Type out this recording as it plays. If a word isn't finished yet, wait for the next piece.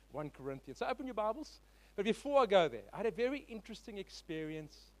1 Corinthians. So open your Bibles. But before I go there, I had a very interesting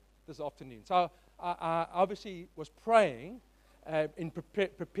experience this afternoon. So I obviously was praying in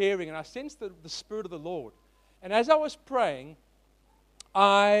preparing, and I sensed the Spirit of the Lord. And as I was praying,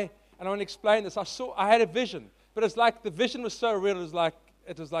 and I want to explain this, I had a vision, but it's like the vision was so real,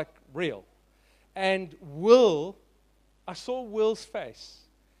 it was like real. And I saw Will's face.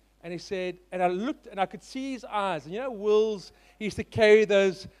 And he said, and I looked and I could see his eyes. And you know, he used to carry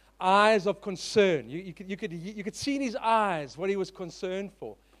those eyes of concern. You could see in his eyes what he was concerned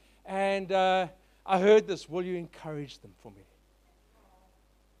for. And I heard this, will you encourage them for me?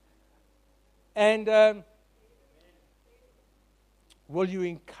 And will you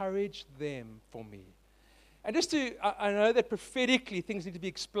encourage them for me? And I know that prophetically things need to be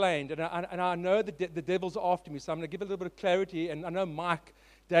explained. And I know that the devil's after me, so I'm going to give a little bit of clarity. And I know Mike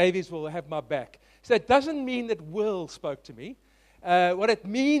Davies will have my back. So it doesn't mean that Will spoke to me. What it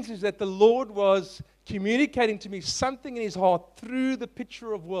means is that the Lord was communicating to me something in his heart through the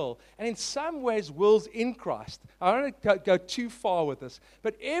picture of Will. And in some ways, Will's in Christ. I don't want to go too far with this.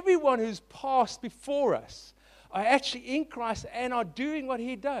 But everyone who's passed before us are actually in Christ and are doing what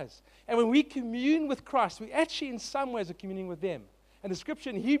he does. And when we commune with Christ, we actually in some ways are communing with them. And the scripture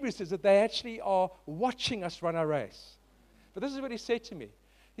in Hebrews says that they actually are watching us run our race. But this is what he said to me.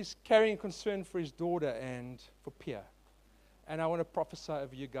 He's carrying concern for his daughter and for Pierre. And I want to prophesy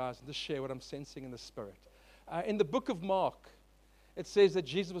over you guys and just share what I'm sensing in the Spirit. In the book of Mark, it says that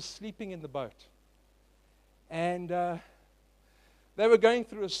Jesus was sleeping in the boat. And they were going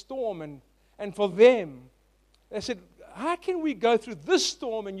through a storm. And for them, they said, how can we go through this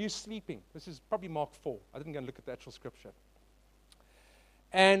storm and you sleeping? This is probably Mark 4. I didn't go and look at the actual scripture.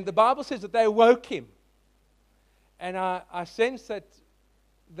 And the Bible says that they woke him. And I sense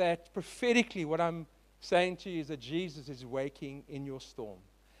that prophetically what I'm saying to you is that Jesus is waking in your storm.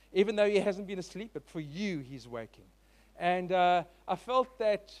 Even though he hasn't been asleep, but for you, he's waking. And I felt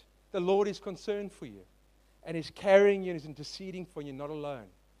that the Lord is concerned for you. And he's carrying you and he's interceding for you, not alone.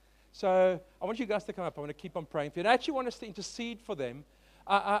 So I want you guys to come up. I want to keep on praying for you. And I actually want us to intercede for them.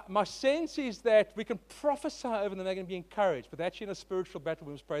 My sense is that we can prophesy over them. They're going to be encouraged. But they're actually in a spiritual battle.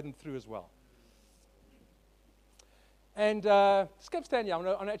 We must pray them through as well. And just come stand here. I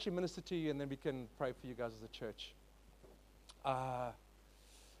want to actually minister to you, and then we can pray for you guys as a church.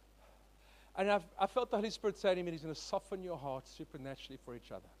 And I felt the Holy Spirit say to me, he's going to soften your heart supernaturally for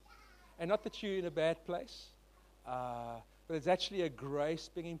each other. And not that you're in a bad place, but there's actually a grace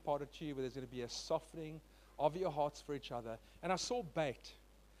being imparted to you where there's going to be a softening of your hearts for each other. And I saw bait.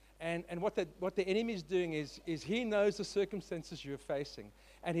 And what the enemy is doing is he knows the circumstances you're facing,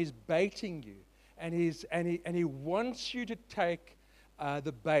 and he's baiting you. And he wants you to take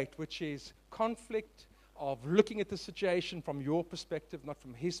the bait, which is conflict of looking at the situation from your perspective, not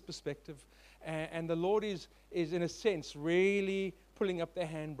from his perspective. And the Lord is in a sense really pulling up the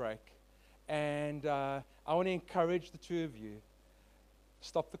handbrake. And I want to encourage the two of you,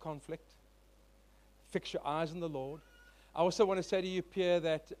 stop the conflict, fix your eyes on the Lord. I also want to say to you, Pierre,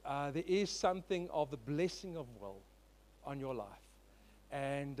 that there is something of the blessing of will on your life.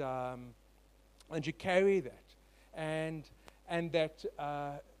 And you carry that, and that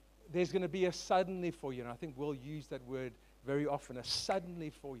there's going to be a suddenly for you, and I think we'll use that word very often, a suddenly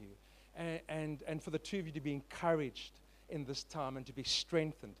for you, and for the two of you to be encouraged in this time and to be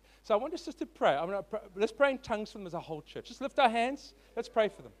strengthened. So I want us just to pray. Let's pray in tongues for them as a whole church. Just lift our hands. Let's pray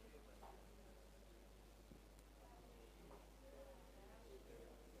for them.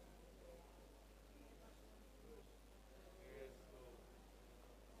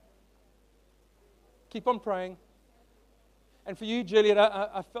 Keep on praying. And for you, Juliet,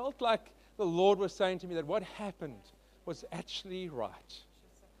 I felt like the Lord was saying to me that what happened was actually right.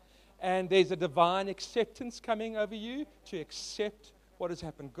 And there's a divine acceptance coming over you to accept what has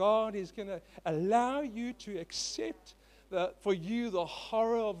happened. God is going to allow you to accept for you the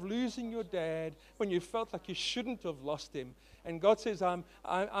horror of losing your dad when you felt like you shouldn't have lost him. And God says, I'm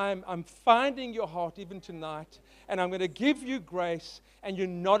finding your heart even tonight, and I'm going to give you grace, and you're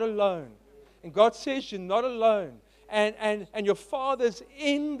not alone. And God says you're not alone. And your Father's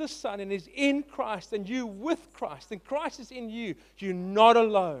in the Son and is in Christ, and you with Christ, and Christ is in you. You're not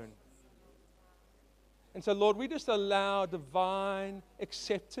alone. And so, Lord, we just allow divine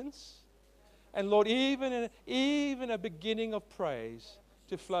acceptance. And, Lord, even a beginning of praise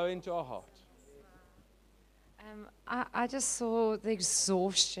to flow into our heart. I just saw the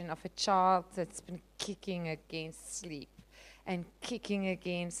exhaustion of a child that's been kicking against sleep and kicking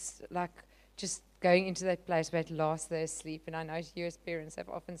against, like, just going into that place where it lost their sleep. And I know you as parents have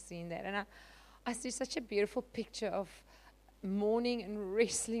often seen that. And I see such a beautiful picture of mourning and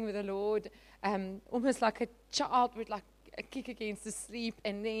wrestling with the Lord, almost like a child would like kick against the sleep,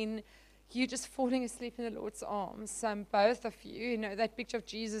 and then you just falling asleep in the Lord's arms. Both of you, that picture of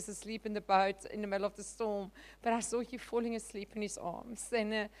Jesus asleep in the boat in the middle of the storm, but I saw you falling asleep in his arms.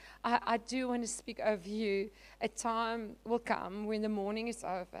 And I do want to speak over you. A time will come when the morning is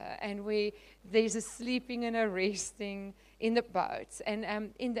over and where there's a sleeping and a resting in the boat.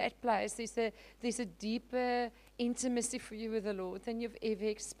 And in that place, there's a deeper intimacy for you with the Lord than you've ever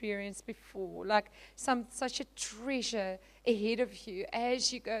experienced before. Like such a treasure ahead of you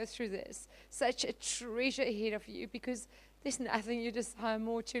as you go through this. Such a treasure ahead of you, because there's nothing you desire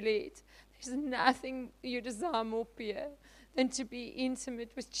more to lead. There's nothing you desire more pure than to be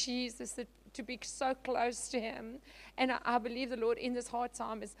intimate with Jesus, to be so close to him. And I believe the Lord in this hard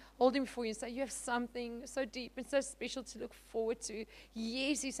time is holding before you and say, you have something so deep and so special to look forward to.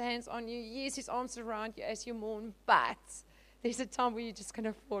 Yes, his hands on you. Yes, his arms around you as you mourn. But there's a time where you're just going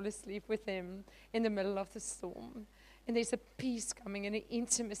to fall asleep with him in the middle of the storm. And there's a peace coming and an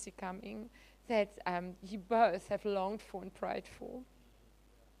intimacy coming that you both have longed for and prayed for.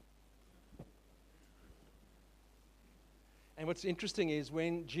 And what's interesting is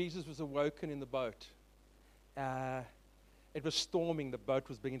when Jesus was awoken in the boat, it was storming, the boat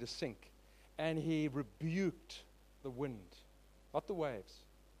was beginning to sink. And he rebuked the wind, not the waves.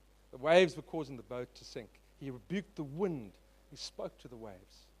 The waves were causing the boat to sink. He rebuked the wind. He spoke to the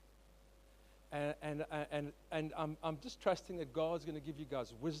waves. And I'm just trusting that God's going to give you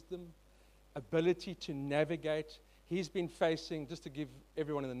guys wisdom, ability to navigate. He's been facing, just to give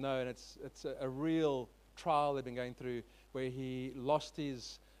everyone in the know, and it's a real trial they've been going through, where he lost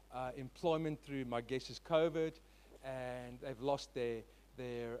his employment through, my guess is COVID, and they've lost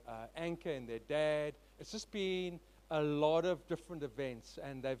their anchor and their dad. It's just been a lot of different events,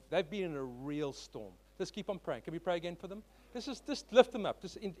 and they've been in a real storm. Just keep on praying. Can we pray again for them? Just lift them up.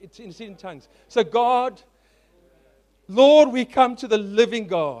 Just in tongues. So God, Lord, we come to the living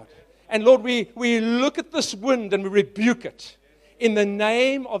God. And Lord, we look at this wind and we rebuke it in the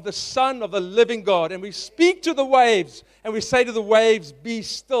name of the Son of the living God. And we speak to the waves and we say to the waves, be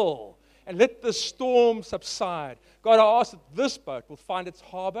still and let the storm subside. God, I ask that this boat will find its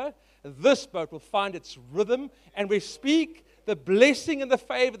harbor. This boat will find its rhythm. And we speak the blessing and the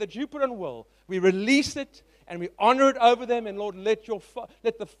favor that you put on Will. We release it and we honor it over them. And Lord, let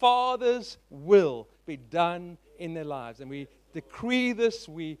the Father's will be done in their lives. And we decree this,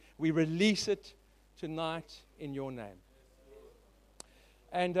 we release it tonight in your name.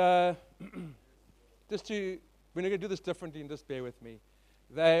 And we're going to do this differently, and just bear with me.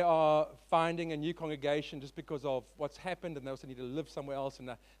 They are finding a new congregation just because of what's happened, and they also need to live somewhere else. And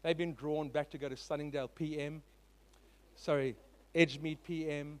they've been drawn back to go to Edgemead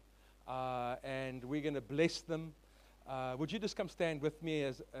PM. And we're going to bless them. Would you just come stand with me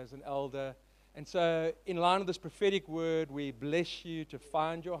as an elder? And so, in line with this prophetic word, we bless you to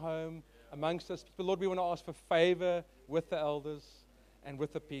find your home amongst us. But Lord, we want to ask for favor with the elders and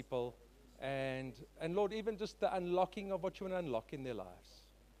with the people. And Lord, even just the unlocking of what you want to unlock in their lives.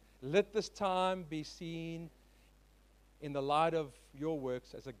 Let this time be seen in the light of your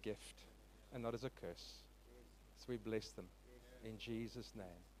works as a gift and not as a curse. So we bless them in Jesus' name.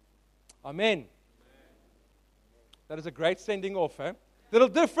 Amen. That is a great sending off, eh? Little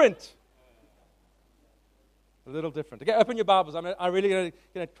different. A little different. Okay, open your Bibles. I'm really going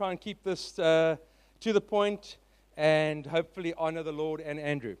to try and keep this to the point and hopefully honor the Lord and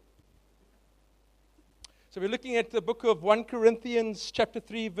Andrew. So we're looking at the book of 1 Corinthians chapter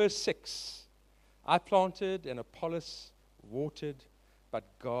 3, verse 6. I planted and Apollos watered, but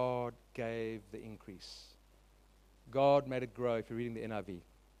God gave the increase. God made it grow, if you're reading the NIV.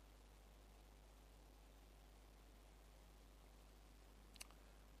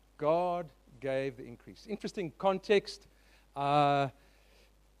 God gave the increase. Interesting context.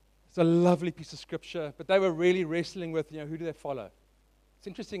 It's a lovely piece of scripture, but they were really wrestling with, who do they follow? It's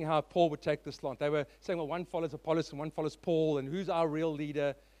interesting how Paul would take this slant. They were saying, well, one follows Apollos and one follows Paul, and who's our real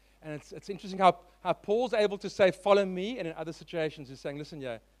leader? And it's interesting how Paul's able to say, follow me, and in other situations he's saying, listen,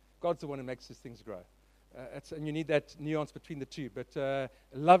 God's the one who makes these things grow. And you need that nuance between the two. But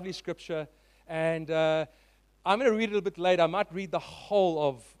lovely scripture. And I'm going to read it a little bit later. I might read the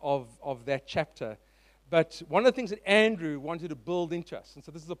whole of that chapter. But one of the things that Andrew wanted to build into us, and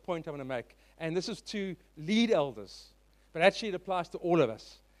so this is the point I want to make, and this is to lead elders, but actually it applies to all of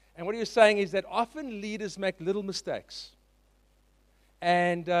us. And what he was saying is that often leaders make little mistakes.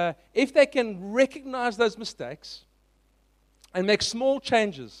 And if they can recognize those mistakes and make small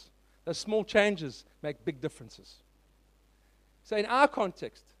changes, those small changes make big differences. So in our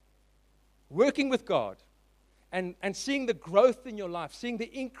context, working with God and seeing the growth in your life, seeing the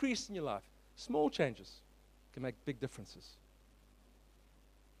increase in your life. Small changes can make big differences.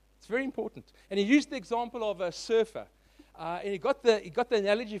 It's very important. And he used the example of a surfer. And he got the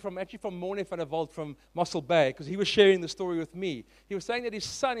analogy from Morne van der Walt from Mossel Bay, because he was sharing the story with me. He was saying that his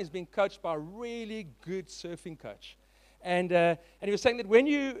son is being coached by a really good surfing coach. And he was saying that when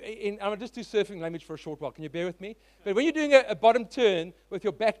I'm going to just do surfing language for a short while. Can you bear with me? But when you're doing a bottom turn with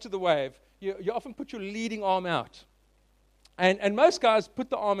your back to the wave, you often put your leading arm out. And most guys put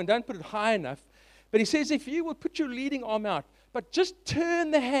the arm and don't put it high enough. But he says if you will put your leading arm out, but just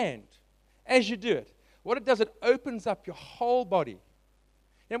turn the hand as you do it, what it does, it opens up your whole body.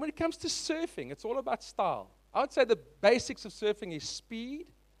 And when it comes to surfing, it's all about style. I would say the basics of surfing is speed,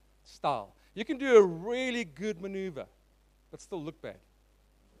 style. You can do a really good maneuver, but still look bad.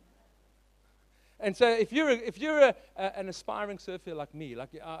 And so if you're an aspiring surfer like me,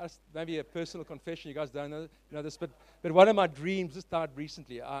 maybe a personal confession, you guys don't know this, but one of my dreams just died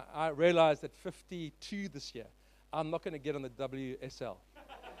recently. I realized at 52 this year, I'm not going to get on the WSL.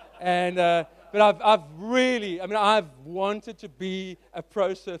 But I've wanted to be a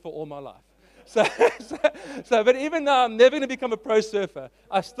pro surfer all my life. But even though I'm never going to become a pro surfer,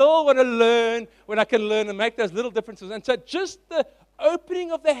 I still want to learn when I can learn and make those little differences. And so just the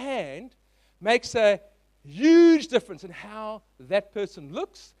opening of the hand makes a huge difference in how that person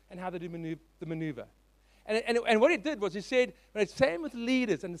looks and how they do the maneuver. And what he did was he said, when it's the same with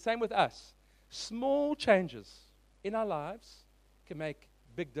leaders and the same with us, small changes in our lives can make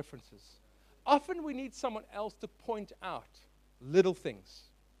big differences. Often we need someone else to point out little things.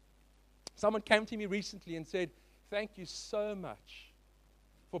 Someone came to me recently and said, thank you so much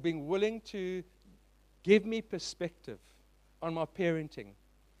for being willing to give me perspective on my parenting.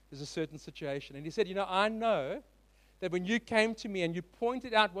 There's a certain situation. And he said, I know that when you came to me and you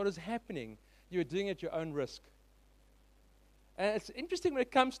pointed out what is happening, you were doing it at your own risk. And it's interesting when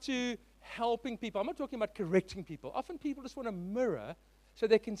it comes to helping people. I'm not talking about correcting people. Often people just want a mirror so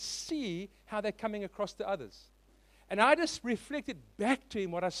they can see how they're coming across to others. And I just reflected back to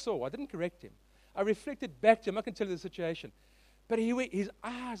him what I saw. I didn't correct him. I reflected back to him. I'm not going to tell you the situation. But his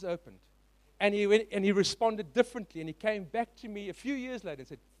eyes opened. And he responded differently. And he came back to me a few years later and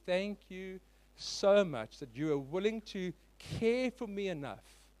said, thank you so much that you are willing to care for me enough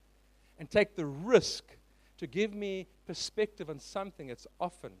and take the risk to give me perspective on something that's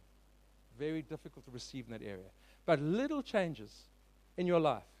often very difficult to receive in that area. But little changes in your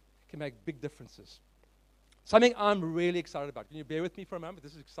life can make big differences. Something I'm really excited about. Can you bear with me for a moment?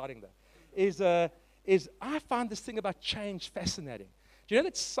 This is exciting, though. Is I find this thing about change fascinating. Do you know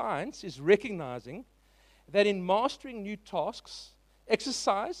that science is recognizing that in mastering new tasks,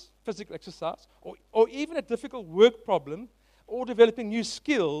 exercise, physical exercise, or even a difficult work problem, or developing new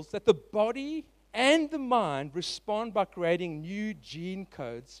skills, that the body and the mind respond by creating new gene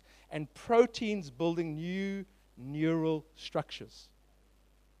codes and proteins building new neural structures.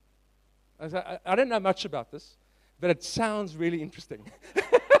 I don't know much about this, but it sounds really interesting.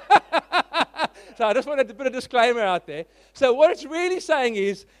 So I just wanted to put a disclaimer out there. So what it's really saying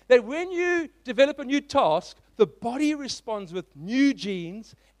is that when you develop a new task, the body responds with new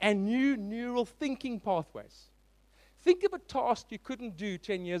genes and new neural thinking pathways. Think of a task you couldn't do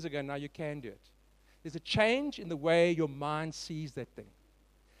 10 years ago, now you can do it. There's a change in the way your mind sees that thing.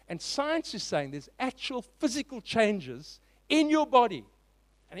 And science is saying there's actual physical changes in your body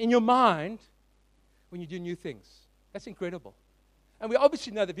and in your mind when you do new things. That's incredible. And we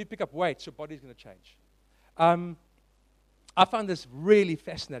obviously know that if you pick up weights, your body's going to change. I found this really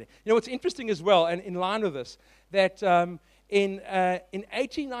fascinating. What's interesting as well, and in line with this, that in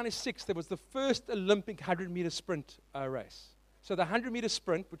 1896, there was the first Olympic 100-meter sprint race. So the 100-meter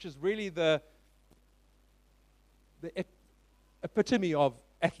sprint, which is really the epitome of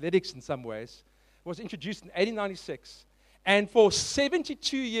athletics in some ways, was introduced in 1896. And for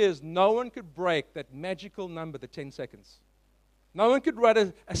 72 years, no one could break that magical number, the 10 seconds. No one could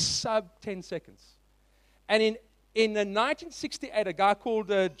run a sub 10 seconds. And in 1968, a guy called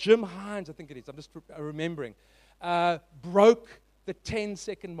Jim Hines, I think it is, I'm just remembering, broke the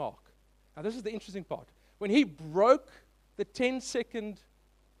 10-second mark. Now, this is the interesting part. When he broke the 10-second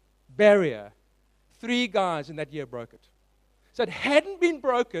barrier, 3 guys in that year broke it. So it hadn't been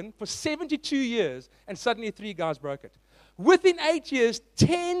broken for 72 years, and suddenly 3 guys broke it. Within 8 years,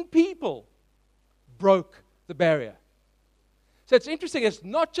 10 people broke the barrier. So it's interesting, it's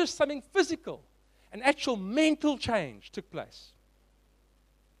not just something physical. An actual mental change took place.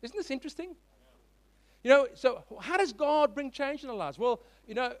 Isn't this interesting? So how does God bring change in our lives? Well,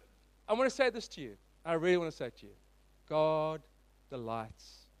 I want to say this to you. I really want to say it to you. God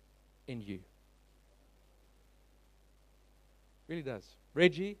delights in you. Really does.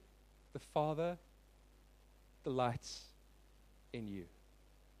 Reggie, the Father delights in you.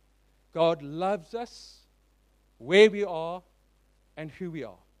 God loves us where we are and who we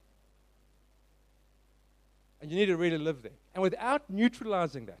are. And you need to really live there. And without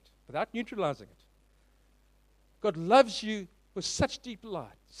neutralizing it, God loves you with such deep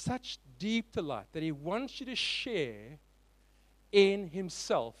delight that He wants you to share in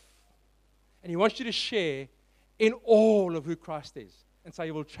Himself. And He wants you to share in all of who Christ is. And so He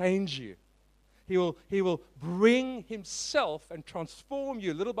will change you. He will bring Himself and transform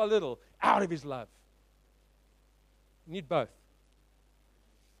you little by little out of His love. You need both.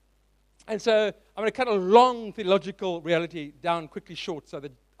 And so I'm going to cut a long theological reality down quickly short so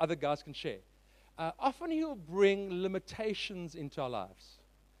that other guys can share. Often He'll bring limitations into our lives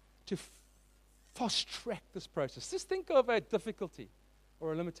to fast track this process. Just think of a difficulty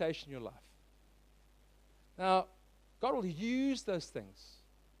or a limitation in your life. Now, God will use those things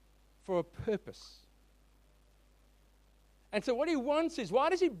for a purpose. And so what He wants is, why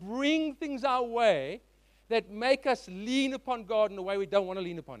does He bring things our way that make us lean upon God in a way we don't want to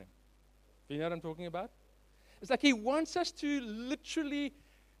lean upon Him? Do you know what I'm talking about? It's like He wants us to literally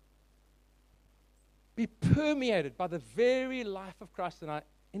be permeated by the very life of Christ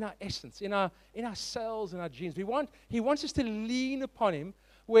in our essence, in our cells, in our genes. He wants us to lean upon Him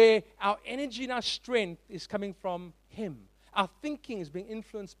where our energy and our strength is coming from Him. Our thinking is being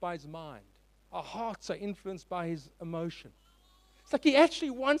influenced by His mind. Our hearts are influenced by His emotion. It's like He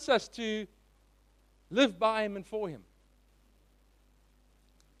actually wants us to live by Him and for Him.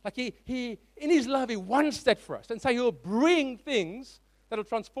 Like he in His love, He wants that for us. And so He'll bring things that will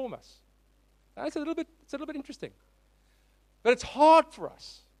transform us. Now, it's a little bit interesting. But it's hard for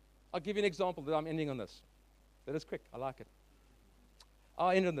us. I'll give you an example that I'm ending on this. That is quick. I like it.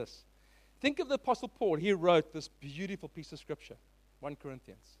 I'll end on this. Think of the Apostle Paul. He wrote this beautiful piece of scripture, 1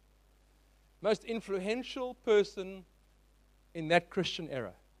 Corinthians. Most influential person in that Christian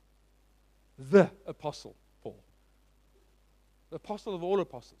era. The Apostle Paul. The apostle of all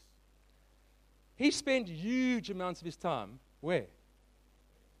apostles. He spent huge amounts of his time where?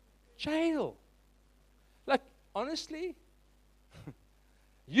 Jail. Like, honestly,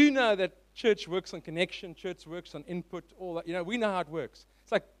 you know that church works on connection, church works on input, all that. You know, we know how it works.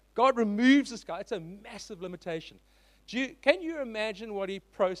 It's like God removes this guy. It's a massive limitation. Can you imagine what he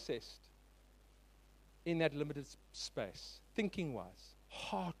processed in that limited space? Thinking-wise,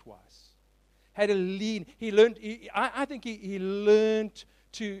 heart-wise. Had to lean. I think he learned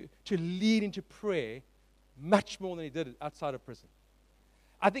to lean into prayer much more than he did outside of prison.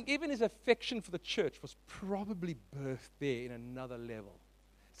 I think even his affection for the church was probably birthed there in another level.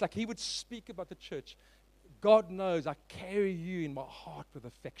 It's like he would speak about the church. God knows I carry you in my heart with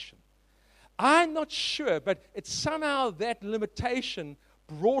affection. I'm not sure, but it's somehow that limitation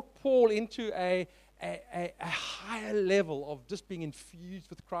brought Paul into a higher level of just being infused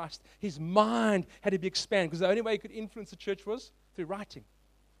with Christ. His mind had to be expanded because the only way he could influence the church was through writing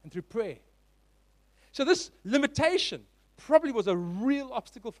and through prayer. So this limitation probably was a real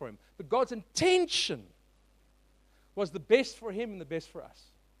obstacle for him. But God's intention was the best for him and the best for us.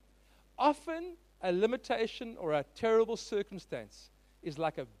 Often a limitation or a terrible circumstance is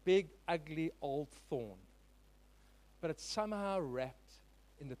like a big, ugly, old thorn. But it's somehow wrapped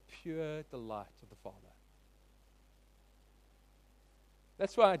in the pure delight of the Father.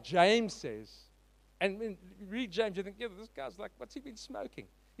 That's why James says, and when you read James, you think, yeah, this guy's like, what's he been smoking?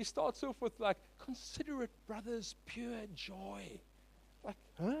 He starts off with like, consider it, brothers, pure joy. Like,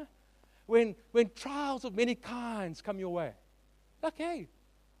 huh? When trials of many kinds come your way. Like, hey,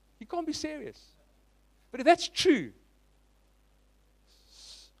 you can't be serious. But if that's true,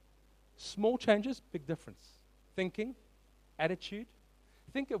 small changes, big difference. Thinking, attitude.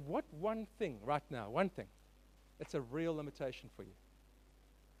 Think of what one thing right now, one thing, that's a real limitation for you.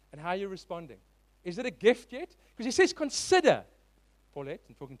 And how you're responding. Is it a gift yet? Because he says consider. Paulette,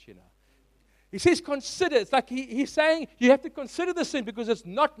 I'm talking to you now. He says consider. It's like he's saying you have to consider the sin because it's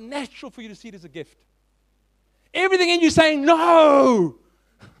not natural for you to see it as a gift. Everything in you saying, no!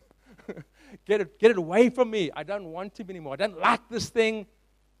 Get it away from me. I don't want him anymore. I don't like this thing.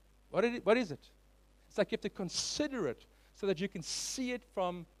 What is it? It's like you have to consider it so that you can see it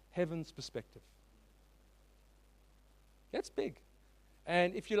from heaven's perspective. That's big.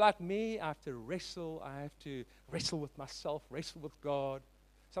 And if you're like me, I have to wrestle. I have to wrestle with myself, wrestle with God.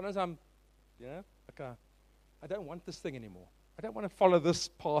 Sometimes I'm, I don't want this thing anymore. I don't want to follow this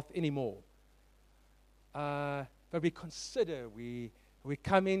path anymore. But we consider, we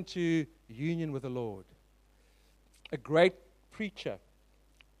come into union with the Lord. A great preacher,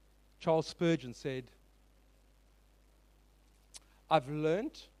 Charles Spurgeon, said, I've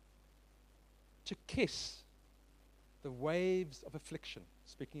learned to kiss the waves of affliction,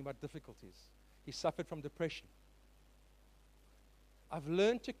 speaking about difficulties. He suffered from depression. I've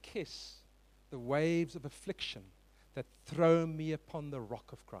learned to kiss the waves of affliction that throw me upon the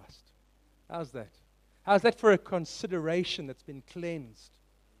rock of Christ. How's that? How's that for a consideration that's been cleansed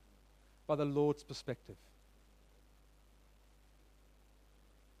by the Lord's perspective?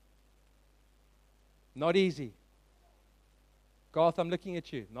 Not easy. Garth, I'm looking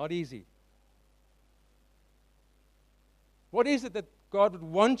at you. Not easy. What is it that God would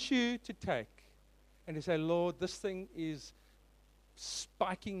want you to take and to say, Lord, this thing is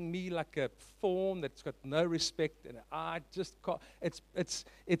spiking me like a thorn that's got no respect, and I just can't, it's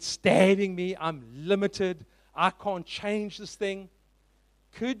stabbing me. I'm limited. I can't change this thing.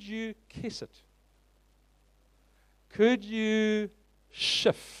 Could you kiss it? Could you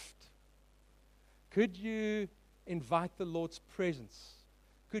shift? Could you invite the Lord's presence?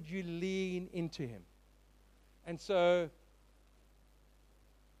 Could you lean into Him? And so,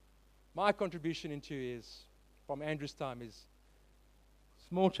 my contribution into is, from Andrew's time, is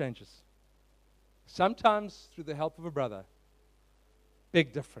small changes. Sometimes through the help of a brother,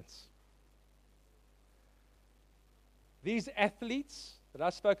 big difference. These athletes that I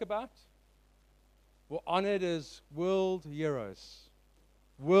spoke about were honored as world heroes,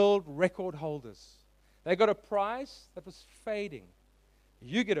 world record holders. They got a prize that was fading.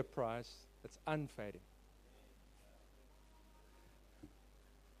 You get a prize that's unfading.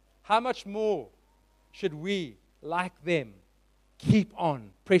 How much more should we, like them, keep on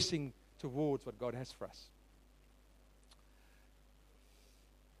pressing towards what God has for us?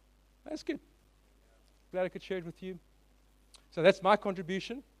 That's good. Glad I could share it with you. So that's my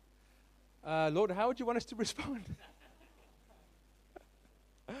contribution. Lord, how would you want us to respond?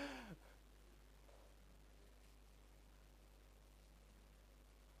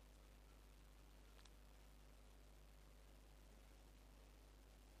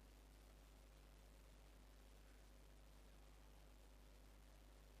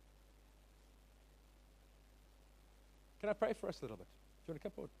 Can I pray for us a little bit? Do you want to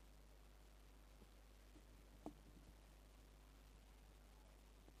come forward?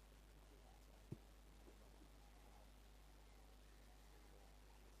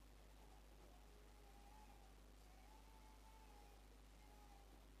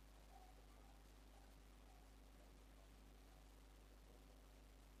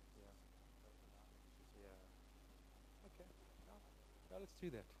 Okay. Now let's do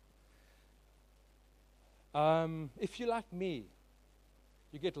that. If you're like me,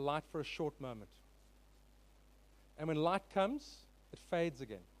 you get light for a short moment. And when light comes, it fades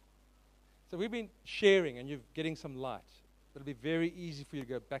again. So we've been sharing and you're getting some light. It'll be very easy for you to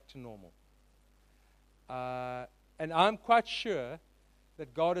go back to normal. And I'm quite sure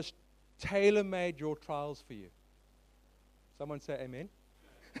that God has tailor-made your trials for you. Someone say amen.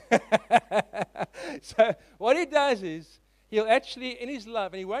 So what He does is, He'll actually, in His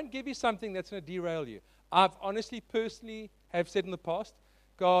love, and He won't give you something that's going to derail you. I've honestly, personally, have said in the past,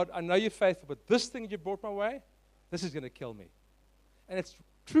 God, I know You're faithful, but this thing You brought my way, this is going to kill me. And it's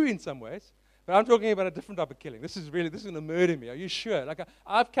true in some ways, but I'm talking about a different type of killing. This is going to murder me. Are you sure? Like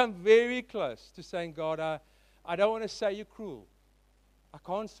I've come very close to saying, God, I don't want to say You're cruel. I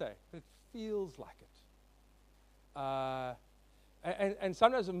can't say, but it feels like it. And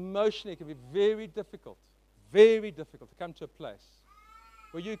sometimes emotionally it can be very difficult to come to a place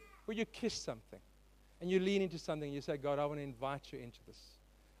where you kiss something and you lean into something and you say, God, I want to invite You into this.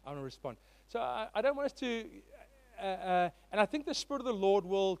 I want to respond. So I don't want us to, and I think the Spirit of the Lord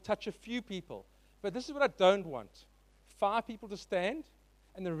will touch a few people, but this is what I don't want. 5 people to stand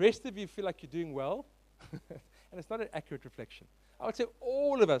and the rest of you feel like you're doing well, and it's not an accurate reflection. I would say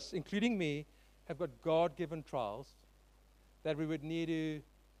all of us, including me, have got God-given trials that we would need to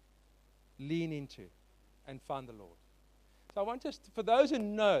lean into and find the Lord. So I want us to, for those who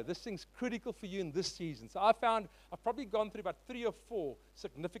know this thing's critical for you in this season. So I've probably gone through about 3 or 4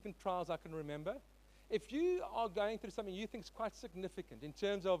 significant trials I can remember. If you are going through something you think is quite significant in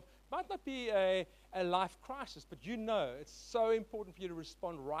terms of, might not be a life crisis, but you know it's so important for you to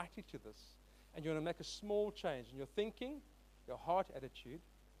respond rightly to this, and you want to make a small change in your thinking, your heart attitude,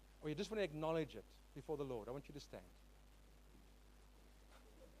 or you just want to acknowledge it before the Lord, I want you to stand.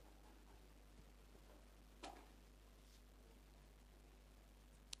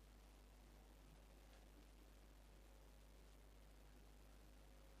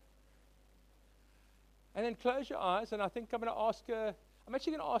 And then close your eyes, and I think I'm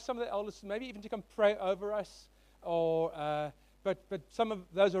actually going to ask some of the elders maybe even to come pray over us, or but some of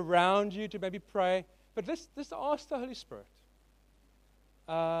those around you to maybe pray. But let's ask the Holy Spirit.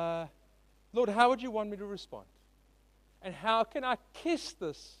 Lord, how would you want me to respond? And how can I kiss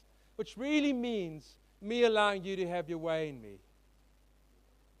this, which really means me allowing you to have your way in me?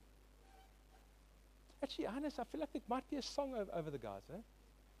 Actually, honest, I feel like there might be a song over the guys, eh?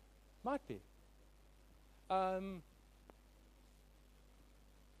 Might be.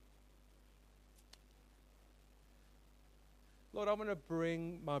 Lord, I want to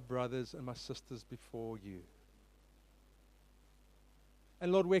bring my brothers and my sisters before you.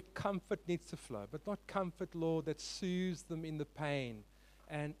 And Lord, where comfort needs to flow, but not comfort, Lord, that soothes them in the pain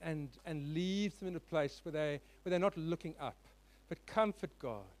and leaves them in a place where they're not looking up, but comfort,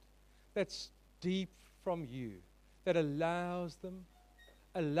 God, that's deep from you, that allows them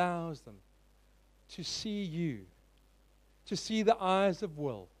to see you, to see the eyes of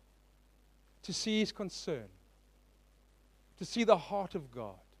will, to see his concern, to see the heart of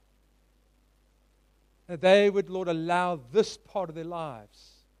God. That they would, Lord, allow this part of their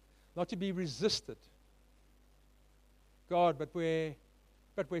lives not to be resisted, God, but where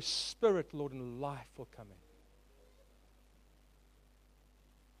spirit, Lord, and life will come in.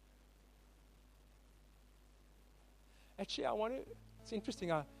 Actually, it's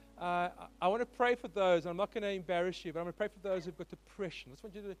interesting, I want to pray for those. I'm not going to embarrass you, but I'm going to pray for those who've got depression. I just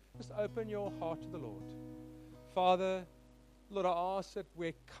want you to just open your heart to the Lord. Father, Lord, I ask that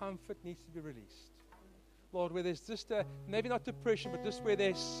where comfort needs to be released, Lord, where there's just maybe not depression, but just where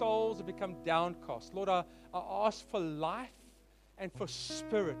their souls have become downcast. Lord, I ask for life and for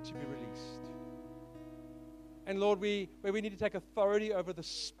spirit to be released. And Lord, where we need to take authority over the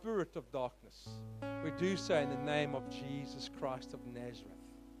spirit of darkness, we do so in the name of Jesus Christ of Nazareth.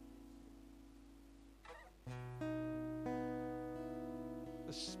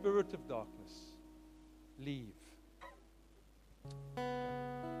 The spirit of darkness, leave.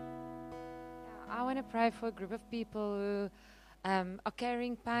 I want to pray for a group of people who are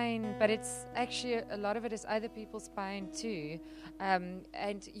carrying pain, but it's actually a lot of it is other people's pain too.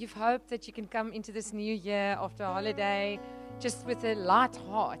 And you've hoped that you can come into this new year after a holiday just with a light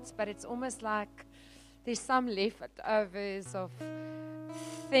heart, but it's almost like there's some leftovers of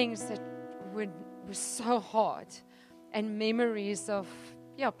things that were so hard, and memories of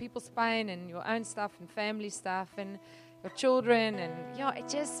people's pain and your own stuff and family stuff and your children, and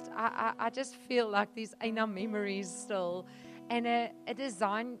I just feel like these are our memories still, and a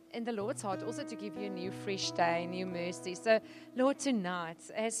design in the Lord's heart also to give you a new fresh day, new mercy. So Lord, tonight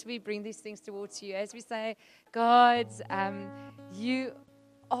as we bring these things towards you, as we say, God, you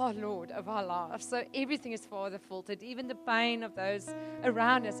are Lord of our lives, so everything is Father filtered, even the pain of those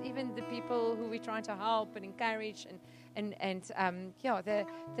around us, even the people who we're trying to help and encourage, and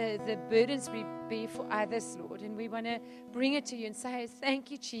the burdens we bear for others, Lord. And we want to bring it to you and say, thank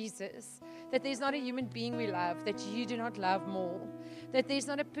you, Jesus, that there's not a human being we love that you do not love more, that there's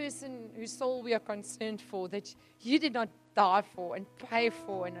not a person whose soul we are concerned for that you did not die for and pay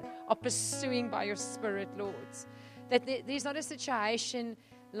for and are pursuing by your Spirit, Lord. That there's not a situation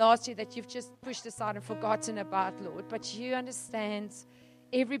last year that you've just pushed aside and forgotten about, Lord, but you understand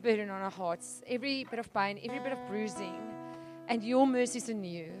every burden on our hearts, every bit of pain, every bit of bruising, and your mercies are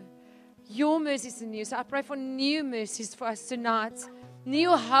new. Your mercies are new. So I pray for new mercies for us tonight.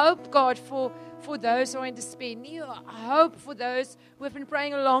 New hope, God, for those who are in despair. New hope for those who have been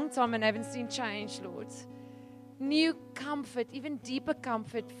praying a long time and haven't seen change, Lord. New comfort, even deeper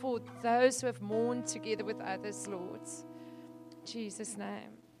comfort for those who have mourned together with others, Lord. In Jesus'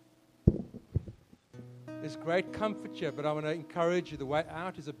 name. There's great comfort here, but I want to encourage you. The way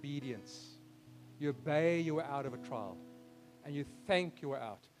out is obedience. You obey, you are out of a trial. And you thank you are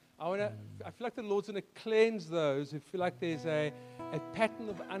out. I feel like the Lord's going to cleanse those who feel like there's a pattern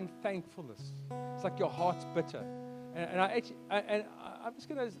of unthankfulness. It's like your heart's bitter. And I'm just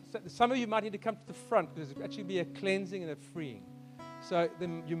going to say, some of you might need to come to the front because it'll actually be a cleansing and a freeing. So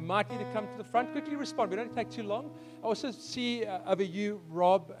then you might need to come to the front. Quickly respond. We don't take too long. I also see over you,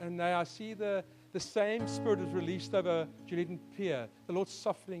 Rob, and I see the same spirit is released over Juliet and Pierre. The Lord's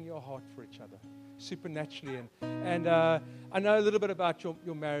softening your heart for each other supernaturally. And I know a little bit about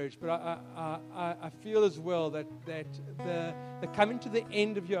your marriage, but I feel as well that the coming to the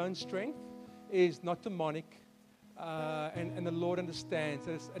end of your own strength is not demonic. And the Lord understands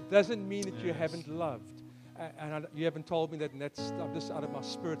that it doesn't mean that you haven't loved. And you haven't told me that, and I'm just out of my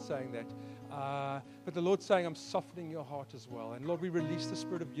spirit saying that. But the Lord's saying, I'm softening your heart as well. And Lord, we release the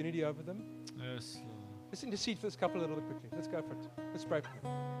spirit of unity over them. Yes, Lord. Let's intercede for this couple a little bit quickly. Let's go for it. Let's pray for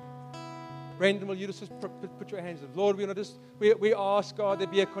them. Brendan, will you just put your hands up? Lord, we ask, God, there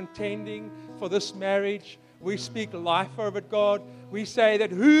be a contending for this marriage. We speak life over it, God. We say that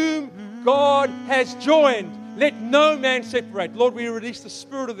whom God has joined, Let no man separate. Lord, we release the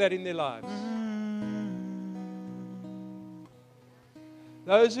spirit of that in their lives.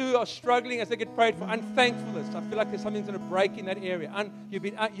 Those who are struggling as they get prayed for, unthankfulness. I feel like there's something's going to break in that area.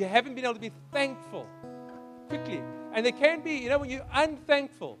 You haven't been able to be thankful quickly. And there can be, when you're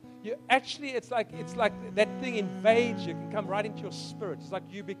unthankful, it's like that thing invades you. It can come right into your spirit. It's like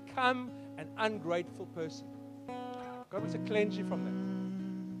you become an ungrateful person. God wants to cleanse you from that.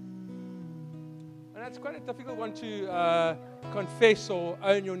 And that's quite a difficult one to confess or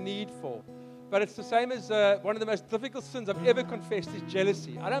own your need for. But it's the same as one of the most difficult sins I've ever confessed is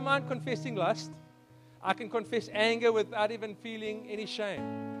jealousy. I don't mind confessing lust. I can confess anger without even feeling any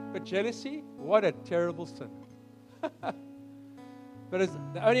shame. But jealousy, what a terrible sin. But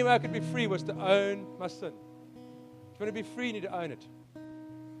the only way I could be free was to own my sin. If you want to be free, you need to own it.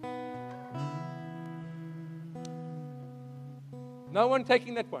 No one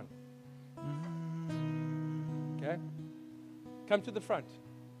taking that one. Okay? Come to the front.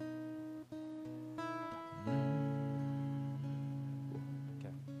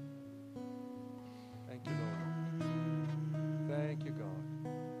 Okay. Thank you, Lord. Thank you, God.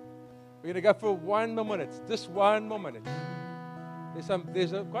 We're going to go for one more minute. Just one more minute.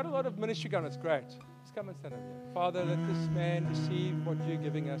 There's quite a lot of ministry going on. It's great. Just come and stand over here. Father, let this man receive what you're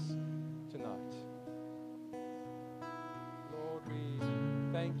giving us tonight. Lord, we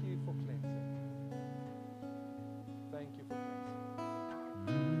thank you for cleansing. Thank you for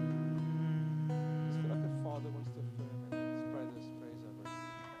cleansing. I just feel like the Father wants to affirm and let's pray this praise over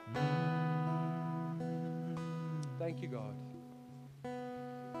it. Thank you, God.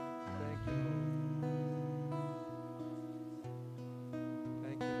 Thank you, Lord.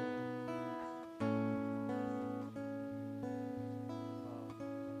 Thank you, Lord.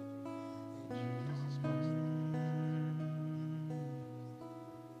 In Jesus Christ.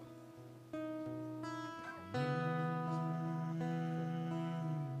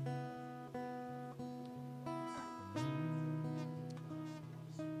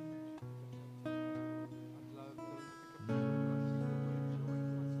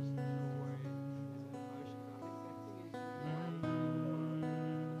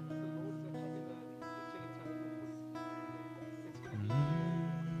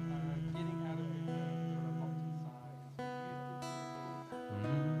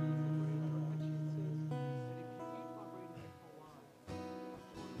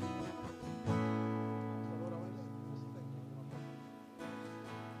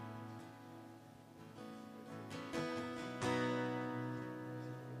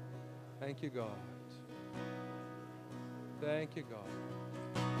 Thank you, God. Thank you, God.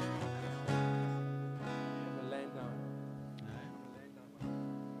 I'm going to land down.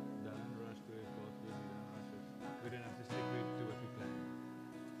 Don't rush to it, God. We don't have to stick to what we plan.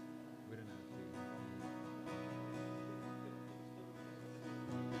 We don't have to.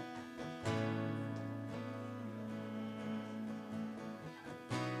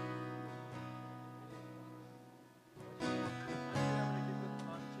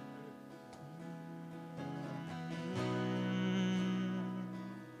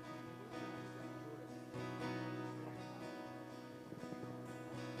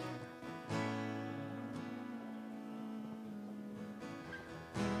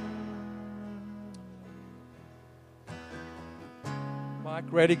 Mike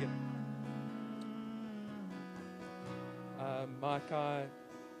Radigan. Mike,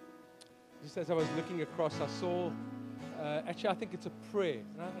 just as I was looking across, I saw, actually I think it's a prayer.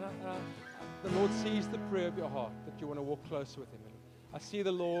 The Lord sees the prayer of your heart, that you want to walk closer with Him. And I see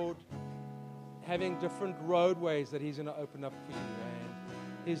the Lord having different roadways that He's going to open up for you. And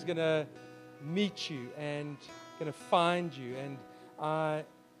He's going to meet you and going to find you. And I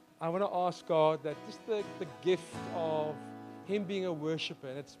want to ask God that just the gift of Him being a worshiper,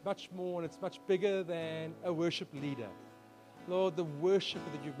 and it's much more and it's much bigger than a worship leader. Lord, the worshiper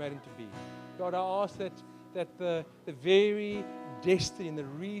that you've made Him to be. God, I ask that the very destiny and the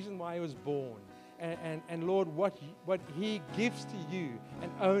reason why He was born, and Lord, what He gives to you,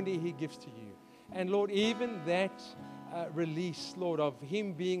 and only He gives to you. And Lord, even that release, Lord, of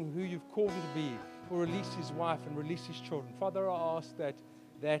Him being who you've called Him to be, will release His wife and release His children. Father, I ask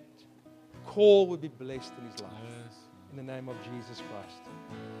that call would be blessed in His life. Yes. In the name of Jesus Christ.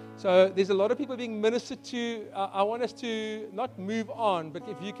 So there's a lot of people being ministered to. I want us to not move on, but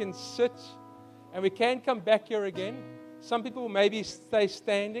if you can sit, and we can come back here again. Some people will maybe stay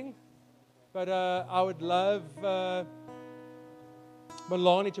standing, but I would love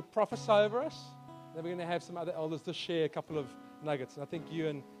Milani to prophesy over us. Then we're going to have some other elders to share a couple of nuggets. And I think you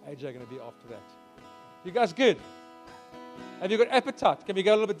and AJ are going to be after that. You guys good? Have you got appetite? Can we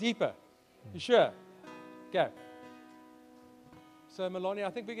go a little bit deeper? You sure? Go. So, Melania, I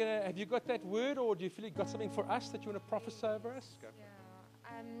think we're going to, have you got that word, or do you feel you've got something for us that you want to prophesy over us? Go.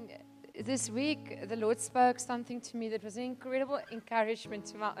 This week, the Lord spoke something to me that was an incredible encouragement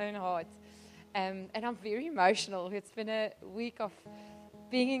to my own heart. And I'm very emotional. It's been a week of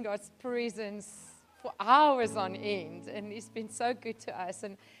being in God's presence for hours on end, and He's been so good to us.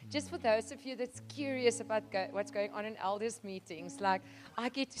 And just for those of you that's curious about what's going on in elders meetings, like I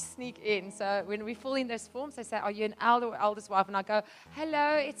get to sneak in. So when we fill in those forms, they say, "Are you an elder or elder's wife?" And I go,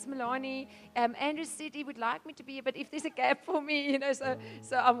 "Hello, it's Melanie. Andrew said he would like me to be here, but if there's a gap for me, so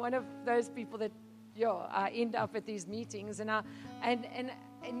I'm one of those people that, I end up at these meetings, and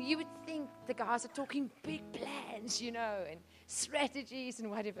you would think the guys are talking big plans, and strategies and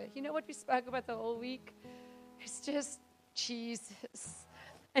whatever. You know what we spoke about the whole week? It's just Jesus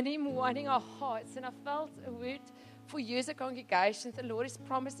and Him wanting our hearts. And I felt a word for you as a congregation. The Lord is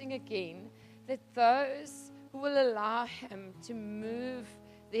promising again that those who will allow Him to move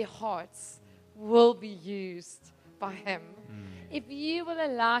their hearts will be used by Him. If you will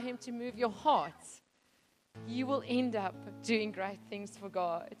allow Him to move your heart, you will end up doing great things for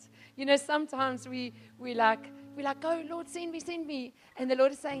God. Sometimes we like, "Oh, Lord, send me. And the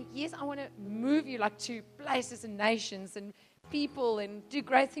Lord is saying, "Yes, I want to move you to places and nations and people and do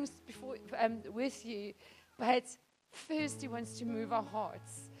great things with you. But first He wants to move our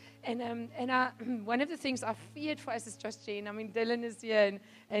hearts." And one of the things I feared for us as Josh Jane, Dylan is here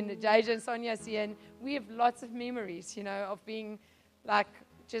and JJ and Sonia is here, and we have lots of memories, of being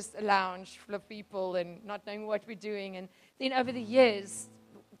just a lounge full of people and not knowing what we're doing. And then over the years,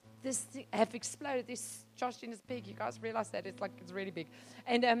 this thing have exploded. This Josh Jane is big. You guys realize that? It's really big.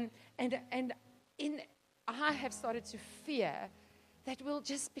 And I have started to fear that we'll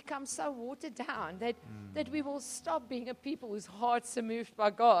just become so watered down, that we will stop being a people whose hearts are moved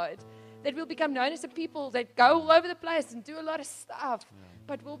by God, that we'll become known as a people that go all over the place and do a lot of stuff,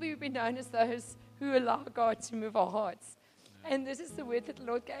 but will we be known as those who allow God to move our hearts? And this is the word that the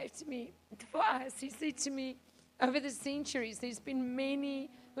Lord gave to me for us. He said to me, over the centuries, there's been many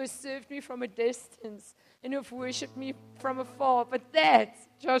who have served me from a distance and who have worshipped me from afar, but that,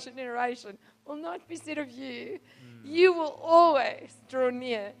 Joshua generation, will not be said of you. You will always draw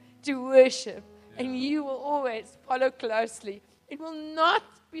near to worship, and you will always follow closely. It will not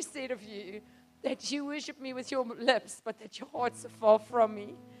be said of you that you worship me with your lips, but that your hearts are far from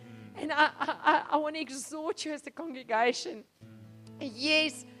me. And I want to exhort you as the congregation.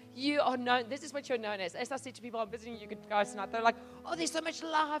 Yes, you are known. This is what you're known as. As I said to people, I'm visiting you guys tonight. They're like, "Oh, there's so much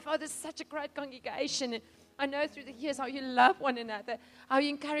love. Oh, there's such a great congregation." And I know through the years how you love one another, how you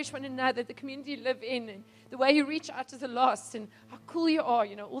encourage one another, the community you live in, and the way you reach out to the lost, and how cool you are.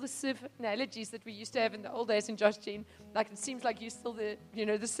 All the surfer analogies that we used to have in the old days in Josh Jean. It seems like you're still the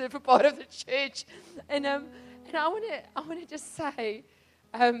surfer part of the church. And I want to just say,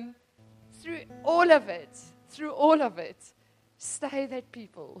 through all of it, stay that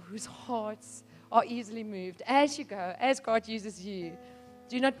people whose hearts are easily moved. As you go, as God uses you,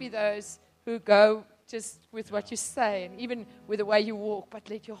 do not be those who go just with what you say and even with the way you walk, but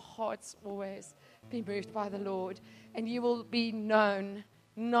let your hearts always be moved by the Lord. And you will be known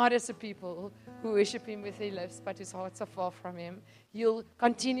not as a people who worship Him with their lips, but whose hearts are far from Him. You'll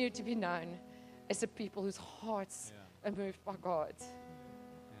continue to be known as a people whose hearts are moved by God.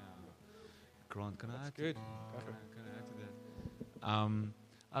 Grant, can I add? Good. Can I add to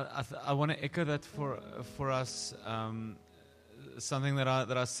that? I want to echo that for us. Something that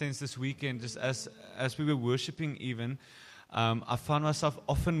I sensed this weekend, just as we were worshiping, even I found myself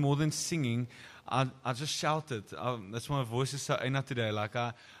often more than singing. I just shouted. That's why my voice is so inner today.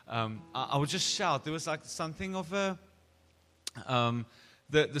 I would just shout. There was something of the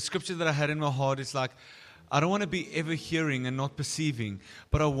scripture that I had in my heart is I don't want to be ever hearing and not perceiving,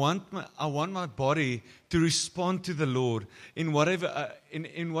 but I want my body to respond to the Lord in whatever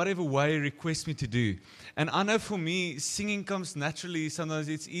way He requests me to do. And I know for me, singing comes naturally. Sometimes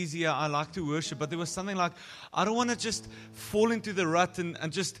it's easier. I like to worship, but there was something I don't want to just fall into the rut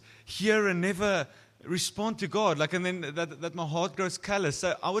and just hear and never respond to God. And then that my heart grows callous.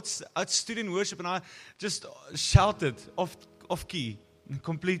 So I stood in worship and I just shouted off key.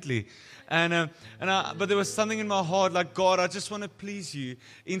 Completely, but there was something in my heart God, I just want to please You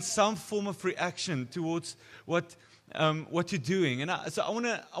in some form of reaction towards what what you're doing. And so I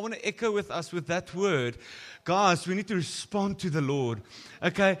want to echo with us with that word. Guys, we need to respond to the Lord.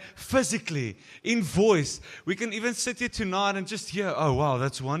 Okay? Physically, in voice. We can even sit here tonight and just hear, oh, wow,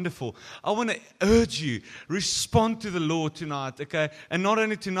 that's wonderful. I want to urge you, respond to the Lord tonight. Okay? And not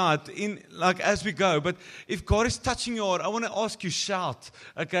only tonight, as we go, but if God is touching your heart, I want to ask you, shout.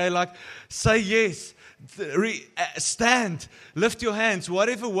 Okay? Say yes. Stand. Lift your hands.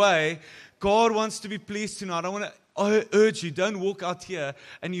 Whatever way God wants to be pleased tonight. I urge you, don't walk out here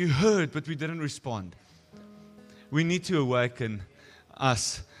and you heard, but we didn't respond. We need to awaken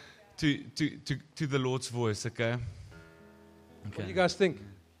us to the Lord's voice, okay? What do you guys think?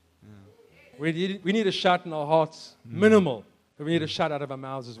 We need a shout in our hearts, minimal, but we need a shout out of our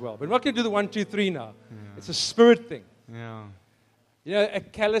mouths as well. But we're not going to do the 1, 2, 3 now. Yeah. It's a spirit thing. Yeah. You know, a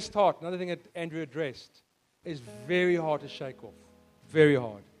calloused heart, another thing that Andrew addressed, is very hard to shake off. Very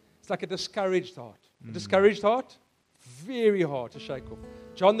hard. It's like a discouraged heart. A discouraged heart, very hard to shake off.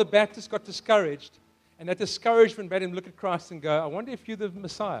 John the Baptist got discouraged, and that discouragement made him look at Christ and go, I wonder if you're the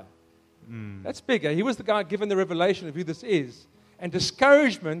Messiah. That's bigger. He was the guy given the revelation of who this is. And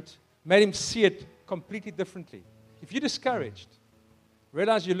discouragement made him see it completely differently. If you're discouraged,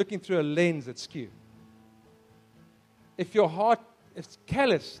 realize you're looking through a lens that's skewed. If your heart is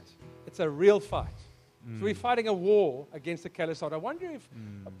calloused, it's a real fight. So we're fighting a war against the calloused heart. I wonder if,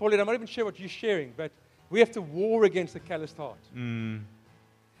 Pauline, I'm not even sure what you're sharing, but we have to war against the calloused heart. And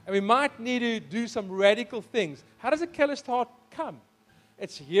we might need to do some radical things. How does a calloused heart come?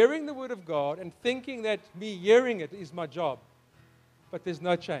 It's hearing the word of God and thinking that me hearing it is my job, but there's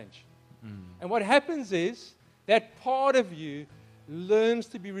no change. And what happens is that part of you learns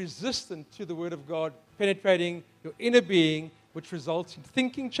to be resistant to the word of God penetrating your inner being, which results in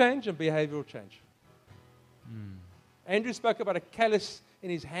thinking change and behavioral change. Andrew spoke about a callus in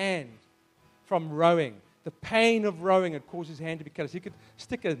his hand from rowing. The pain of rowing had caused his hand to be callous. He could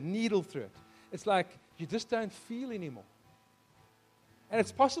stick a needle through it. It's like you just don't feel anymore. And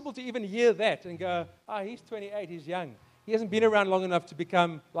it's possible to even hear that and go, he's 28, he's young. He hasn't been around long enough to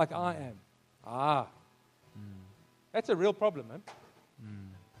become like I am. That's a real problem, man.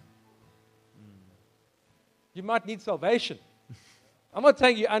 You might need salvation. I'm not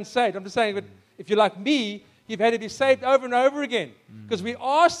saying you're unsaved. I'm just saying that if you're like me, you've had to be saved over and over again. Because we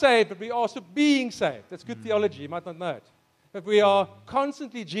are saved, but we are also being saved. That's good theology. You might not know it. But we are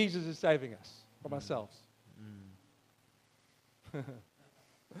constantly, Jesus is saving us from ourselves. So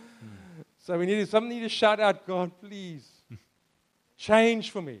somebody need to shout out, God, please,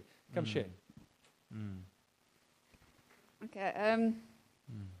 change for me. Come share. Okay.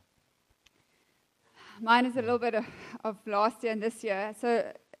 Mine is a little bit of last year and this year.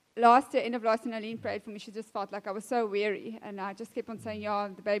 So last year, end of last year, Aline prayed for me. She just felt like I was so weary. And I just kept on saying,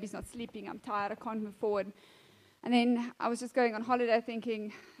 the baby's not sleeping. I'm tired. I can't move forward. And then I was just going on holiday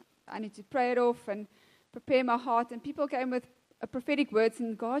thinking, I need to pray it off and prepare my heart. And people came with prophetic words.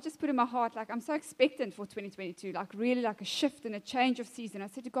 And God just put in my heart, I'm so expectant for 2022. Really like a shift and a change of season. I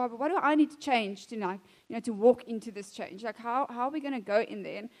said to God, but what do I need to change tonight, to walk into this change? How are we going to go in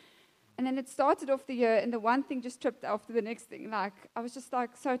there? And then it started off the year, and the one thing just tripped after the next thing. I was just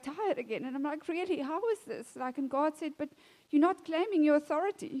so tired again. And I'm like, really, how is this? And God said, but you're not claiming your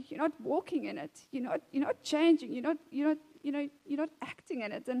authority. You're not walking in it. You're not changing. You're not acting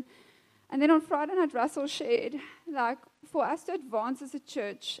in it. And then on Friday night, Russell shared, for us to advance as a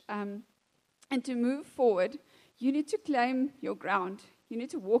church and to move forward, you need to claim your ground. You need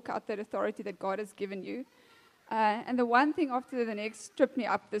to walk out that authority that God has given you. And the one thing after the next tripped me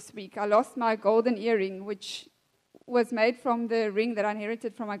up this week. I lost my golden earring, which was made from the ring that I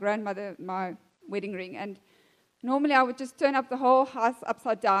inherited from my grandmother, my wedding ring. And normally I would just turn up the whole house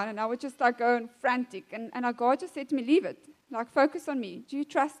upside down, and I would just go and frantic. And God just said to me, leave it. Focus on me. Do you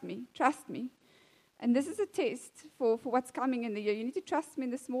trust me? Trust me. And this is a test for what's coming in the year. You need to trust me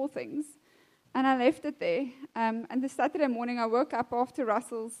in the small things. And I left it there. And the Saturday morning I woke up after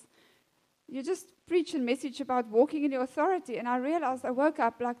Russell's. You just preach a message about walking in your authority. And I realized, I woke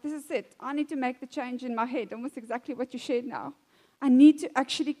up this is it. I need to make the change in my head. Almost exactly what you shared now. I need to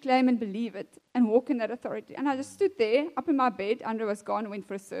actually claim and believe it and walk in that authority. And I just stood there up in my bed. Andrew was gone, went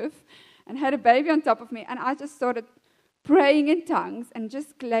for a surf, and had a baby on top of me. And I just started praying in tongues and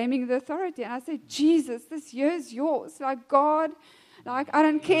just claiming the authority. And I said, Jesus, this year is yours. God, I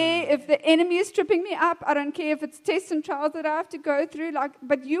don't care if the enemy is tripping me up. I don't care if it's tests and trials that I have to go through.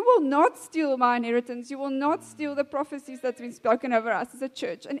 But you will not steal my inheritance. You will not steal the prophecies that's been spoken over us as a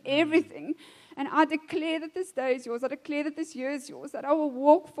church and everything. And I declare that this day is yours. I declare that this year is yours, that I will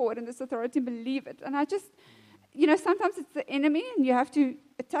walk forward in this authority and believe it. And I just, sometimes it's the enemy, and you have to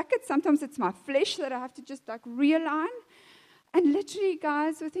attack it. Sometimes it's my flesh that I have to just like realign. And literally,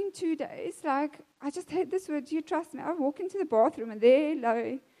 guys, within 2 days, like, I just had this word, do you trust me? I walk into the bathroom and there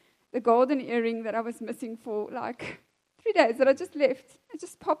lay the golden earring that I was missing for like 3 days that I just left. It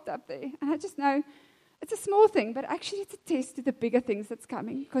just popped up there. And I just know it's a small thing, but actually it's a test to the bigger things that's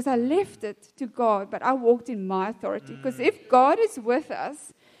coming. Because I left it to God, but I walked in my authority. Because if God is with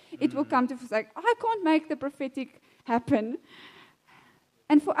us, it will come to us like, I can't make the prophetic happen.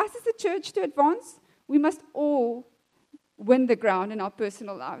 And for us as a church to advance, we must all win the ground in our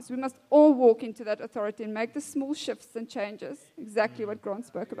personal lives. We must all walk into that authority and make the small shifts and changes, exactly what Grant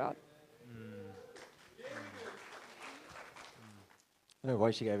spoke about. I don't know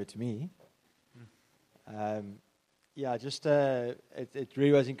why she gave it to me. It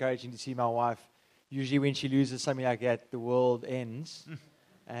really was encouraging to see my wife. Usually when she loses something like that, the world ends.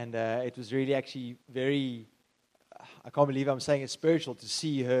 And it was really actually very, I can't believe I'm saying it's spiritual, to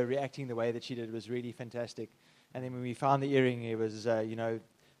see her reacting the way that she did. It was really fantastic. And then when we found the earring, it was, the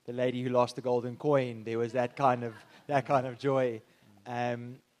lady who lost the golden coin. There was that kind of joy.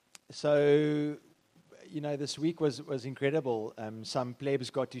 This week was incredible. Some plebs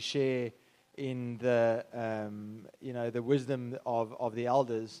got to share in the, the wisdom of the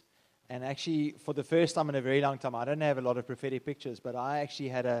elders. And actually, for the first time in a very long time, I don't have a lot of prophetic pictures, but I actually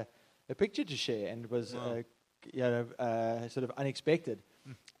had a picture to share, and it was, sort of unexpected.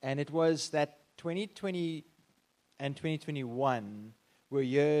 And it was that 2020 and 2021 were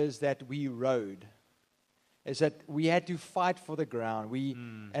years that we rode. Is that we had to fight for the ground.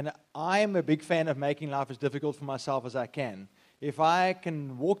 And I am a big fan of making life as difficult for myself as I can. If I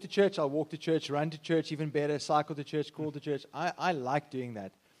can walk to church, I'll walk to church, run to church, even better, cycle to church, crawl to church. I like doing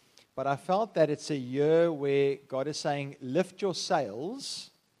that. But I felt that it's a year where God is saying, lift your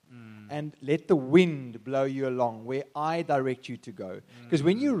sails and let the wind blow you along where I direct you to go. Because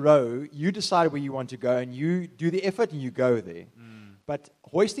when you row, you decide where you want to go and you do the effort and you go there. But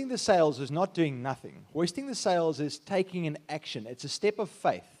hoisting the sails is not doing nothing. Hoisting the sails is taking an action. It's a step of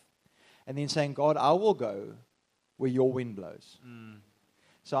faith. And then saying, God, I will go where your wind blows.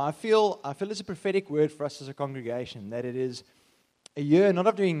 So I feel it's a prophetic word for us as a congregation, that it is a year not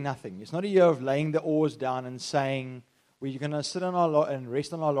of doing nothing. It's not a year of laying the oars down and saying, we're going to sit on and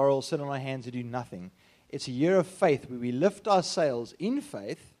rest on our laurels, sit on our hands and do nothing. It's a year of faith where we lift our sails in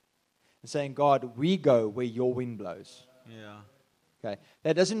faith and saying, God, we go where your wind blows. Yeah. Okay.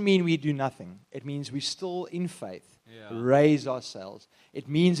 That doesn't mean we do nothing. It means we still, in faith, raise our sails. It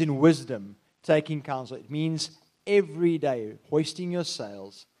means in wisdom, taking counsel. It means every day hoisting your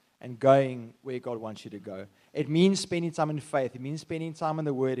sails and going where God wants you to go. It means spending time in faith. It means spending time in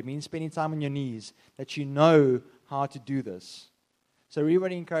the Word. It means spending time on your knees, that you know how to do this. So really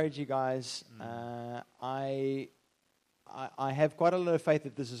want to encourage you guys. I have quite a lot of faith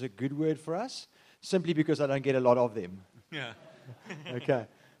that this is a good word for us, simply because I don't get a lot of them. Yeah. Okay.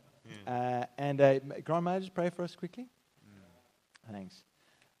 Grant, may I just pray for us quickly? Thanks.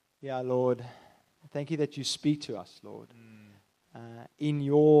 Yeah, Lord, thank you that you speak to us, Lord, in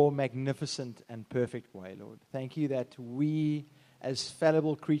your magnificent and perfect way, Lord. Thank you that we, as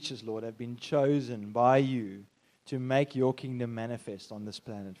fallible creatures, Lord, have been chosen by you to make your kingdom manifest on this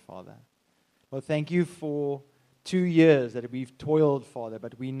planet, Father. Lord, thank you for 2 years that we've toiled, Father,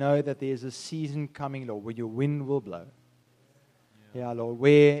 but we know that there's a season coming, Lord, where your wind will blow. Yeah, Lord,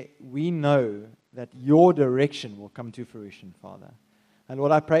 where we know that your direction will come to fruition, Father. And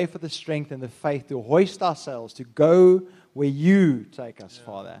Lord, I pray for the strength and the faith to hoist ourselves, to go where you take us,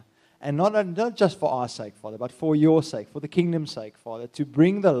 Father. And not just for our sake, Father, but for your sake, for the kingdom's sake, Father, to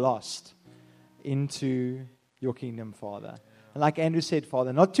bring the lost into your kingdom, Father. And like Andrew said,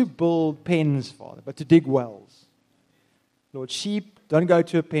 Father, not to build pens, Father, but to dig wells. Lord, sheep don't go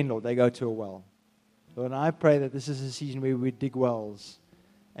to a pen, Lord, they go to a well. Lord, and I pray that this is a season where we would dig wells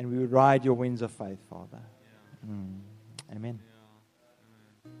and we would ride your winds of faith, Father. Amen.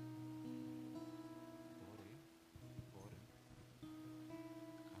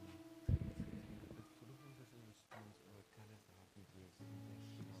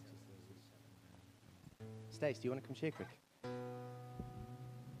 Stace, do you want to come share quick?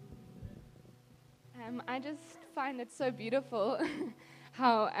 I just find it so beautiful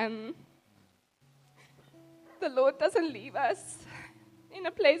how the Lord doesn't leave us in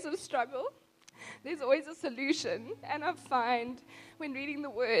a place of struggle. There's always a solution. And I find when reading the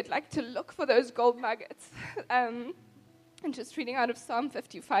Word, like to look for those gold nuggets. And just reading out of Psalm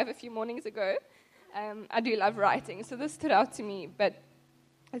 55 a few mornings ago, I do love writing, so this stood out to me. But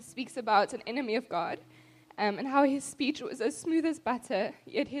it speaks about an enemy of God and how his speech was as smooth as butter,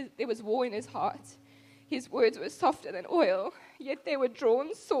 yet there was war in his heart. His words were softer than oil, yet they were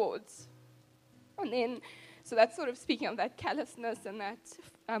drawn swords. And then, so that's sort of speaking of that callousness and that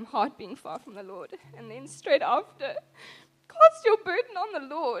heart being far from the Lord. And then straight after, cast your burden on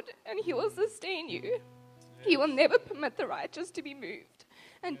the Lord, and he will sustain you. He will never permit the righteous to be moved.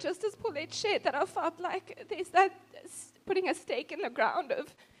 And just as Paulette shared, that I felt like there's that putting a stake in the ground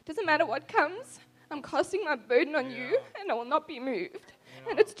of, doesn't matter what comes, I'm casting my burden on you, and I will not be moved.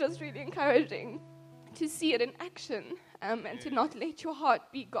 And it's just really encouraging to see it in action, and to not let your heart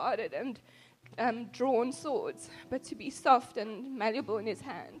be guarded and drawn swords, but to be soft and malleable in his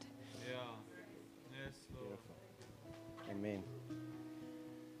hand. Yeah. Yes, Lord. Amen.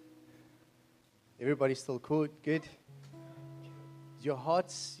 Everybody still cool? Good? Your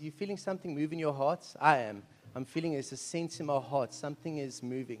hearts, you feeling something move in your hearts? I am. I'm feeling there's a sense in my heart. Something is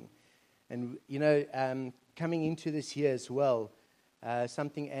moving. And, coming into this year as well,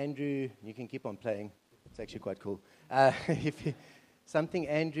 something Andrew, you can keep on playing. It's actually quite cool. Something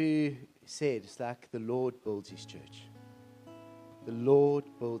Andrew said, it's like the Lord builds his church. The Lord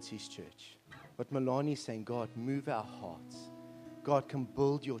builds his church. What Milani is saying, God, move our hearts. God can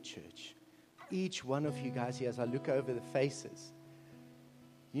build your church. Each one of you guys here, as I look over the faces,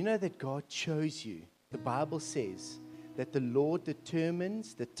 you know that God chose you. The Bible says that the Lord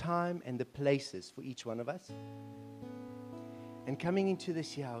determines the time and the places for each one of us. And coming into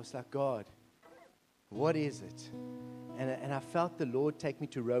this year, I was like, God, what is it? And I felt the Lord take me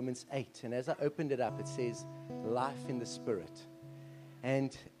to Romans 8. And as I opened it up, it says, life in the Spirit.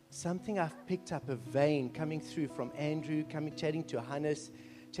 And something I've picked up, a vein coming through from Andrew, chatting to Hannes,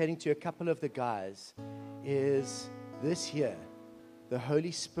 chatting to a couple of the guys, is this year, the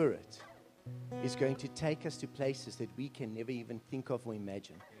Holy Spirit is going to take us to places that we can never even think of or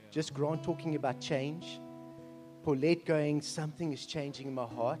imagine. Just Grant talking about change. Paulette going, something is changing in my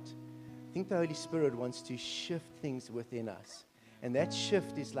heart. I think the Holy Spirit wants to shift things within us. And that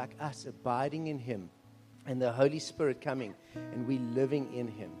shift is like us abiding in Him and the Holy Spirit coming and we living in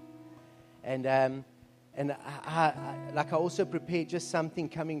Him. And I also prepared just something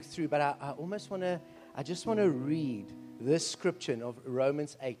coming through, but I just want to read this scripture of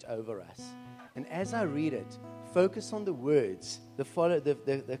Romans 8 over us. And as I read it, focus on the words,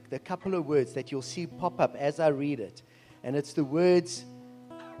 the couple of words that you'll see pop up as I read it. And it's the words,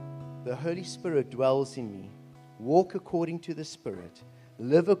 the Holy Spirit dwells in me. Walk according to the Spirit.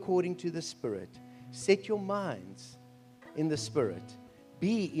 Live according to the Spirit. Set your minds in the Spirit.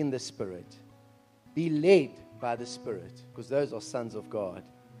 Be in the Spirit. Be led by the Spirit, because those are sons of God.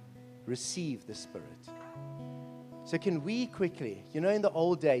 Receive the Spirit. So can we quickly, in the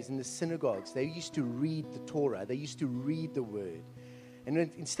old days in the synagogues, they used to read the Torah. They used to read the Word. And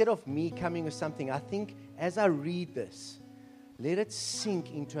instead of me coming with something, I think as I read this, let it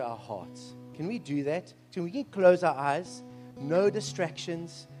sink into our hearts. Can we do that? Can we close our eyes? No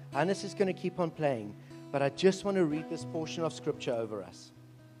distractions. Hannes is going to keep on playing. But I just want to read this portion of Scripture over us.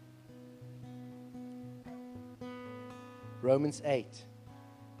 Romans 8.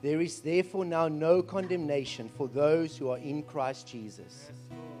 There is therefore now no condemnation for those who are in Christ Jesus.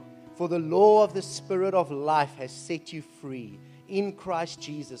 For the law of the Spirit of life has set you free in Christ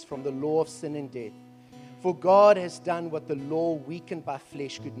Jesus from the law of sin and death. For God has done what the law weakened by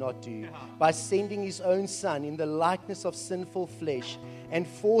flesh could not do, by sending His own Son in the likeness of sinful flesh. And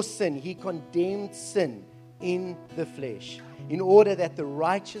for sin, He condemned sin in the flesh, in order that the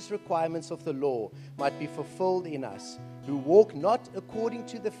righteous requirements of the law might be fulfilled in us, who walk not according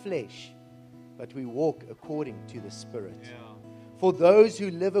to the flesh, but we walk according to the Spirit. Yeah. For those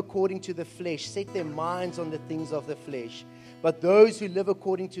who live according to the flesh set their minds on the things of the flesh, but those who live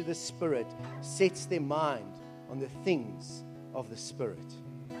according to the Spirit sets their mind on the things of the Spirit.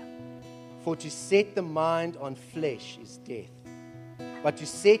 For to set the mind on flesh is death, but to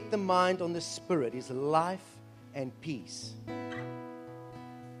set the mind on the Spirit is life and peace.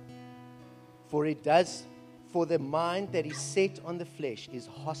 For the mind that is set on the flesh is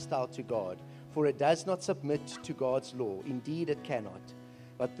hostile to God, for it does not submit to God's law. Indeed, it cannot.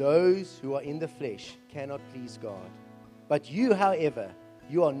 But those who are in the flesh cannot please God. But you, however,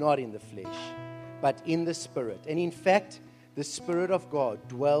 you are not in the flesh, but in the Spirit. And in fact, the Spirit of God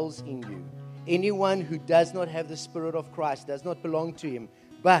dwells in you. Anyone who does not have the Spirit of Christ does not belong to Him.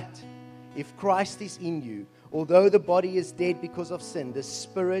 But if Christ is in you, although the body is dead because of sin, the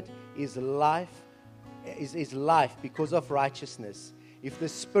Spirit is life because of righteousness. If the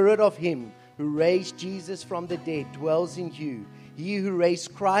Spirit of Him who raised Jesus from the dead dwells in you, He who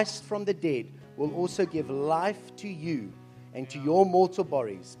raised Christ from the dead will also give life to you and to your mortal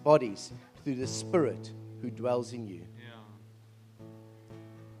bodies through the Spirit who dwells in you.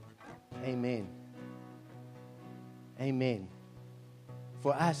 Amen. Amen.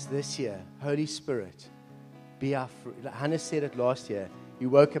 for us this year, Holy Spirit, be our fruit. Hannes said it last year. He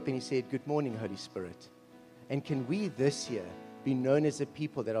woke up and he said, "Good morning, Holy Spirit." And can we this year be known as a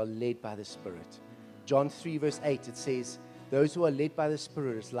people that are led by the Spirit? John 3 verse 8, it says, "Those who are led by the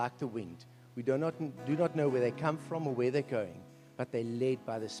Spirit is like the wind. We do not know where they come from or where they're going, but they're led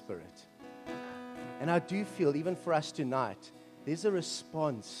by the Spirit." And I do feel, even for us tonight, there's a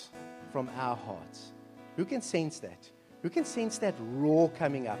response from our hearts. Who can sense that? Who can sense that roar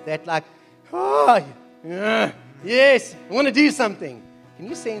coming up? That like, oh, yeah, yes, I want to do something. Can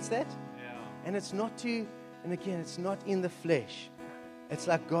you sense that? Yeah. And it's not it's not in the flesh. It's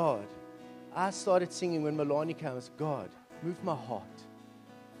like, God, I started singing when Melanie comes, "God, move my heart.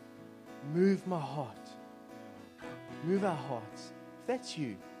 Move my heart. Move our hearts." If that's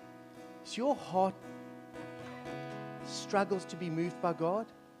you, is your heart struggles to be moved by God?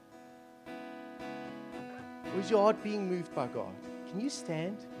 Or is your heart being moved by God? Can you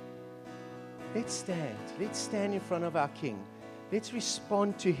stand? Let's stand. Let's stand in front of our King. Let's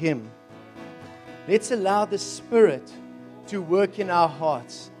respond to Him. Let's allow the Spirit to work in our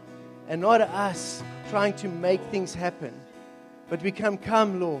hearts and not us trying to make things happen. But we come,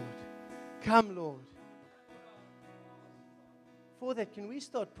 Lord. Come, Lord. For that, can we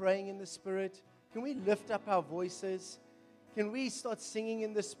start praying in the Spirit? Can we lift up our voices? Can we start singing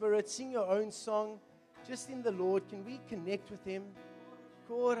in the Spirit? Sing your own song. Just in the Lord, can we connect with Him?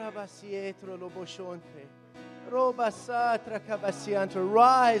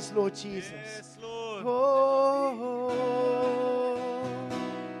 Rise, Lord Jesus. Yes, Lord.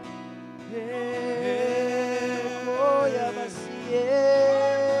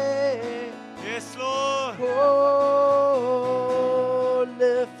 Yes, Lord. Oh,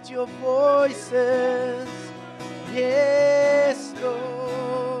 lift your voices. Yes,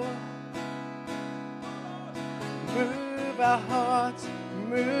 Lord. Move our hearts,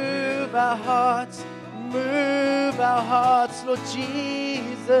 move our hearts, move our hearts, Lord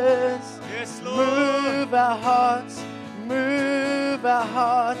Jesus. Yes, Lord. Move our hearts, move our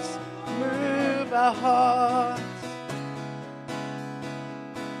hearts, move our hearts.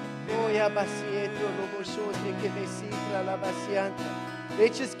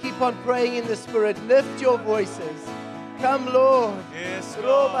 Let's just keep on praying in the Spirit. Lift your voices. Come, Lord. Yes,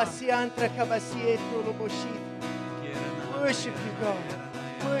 Lord. Worship you, God.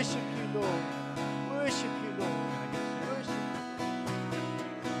 Worship you, Lord. Worship you, Lord. Worship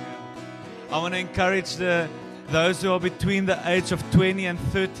I want to encourage those who are between the age of 20 and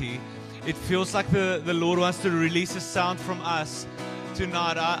 30. It feels like the Lord wants to release a sound from us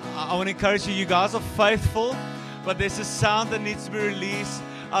tonight. I want to encourage you. You guys are faithful, but there's a sound that needs to be released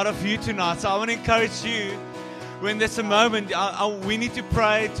out of you tonight. So I want to encourage you. When there's a moment, we need to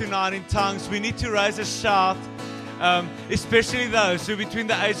pray tonight in tongues. We need to raise a shout. Especially those who are between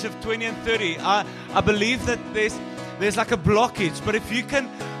the age of 20 and 30. I believe that there's like a blockage, but if you can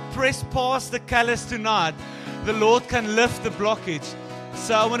press past the callous tonight, the Lord can lift the blockage.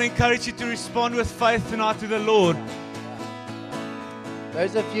 So I want to encourage you to respond with faith tonight to the Lord.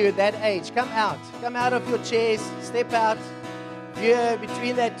 Those of you at that age, come out of your chairs, step out. Yeah,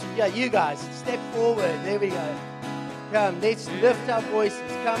 between that, you guys, step forward. There we go. Come, let's lift our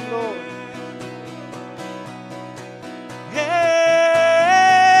voices. Come, Lord.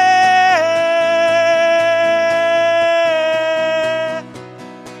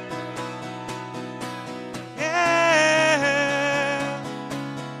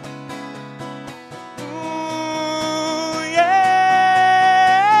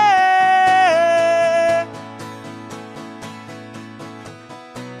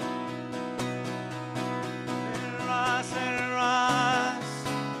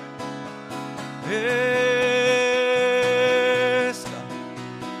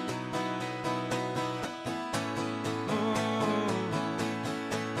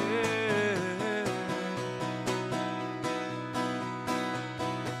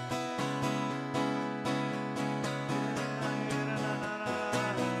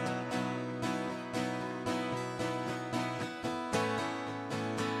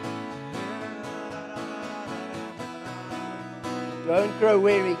 Don't grow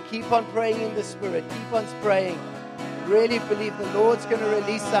weary. Keep on praying in the Spirit. Keep on praying. Really believe the Lord's going to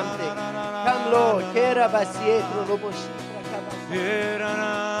release something. Come, Lord.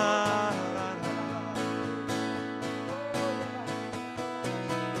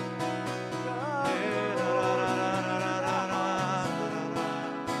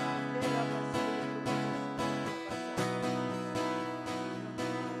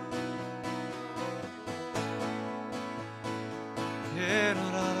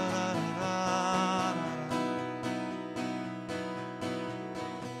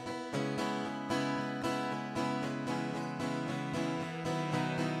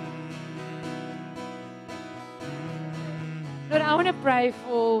 I want to pray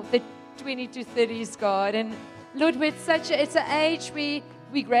for the 20 to 30s, God. And Lord, it's an age where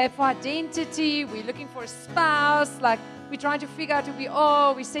we grab for identity, we're looking for a spouse, like we're trying to figure out who we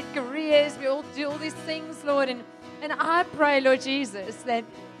are, we set careers, we all do all these things, Lord. And I pray, Lord Jesus, that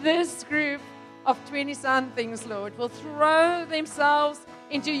this group of 20-somethings, Lord, will throw themselves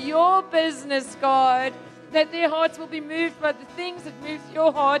into your business, God, that their hearts will be moved by the things that move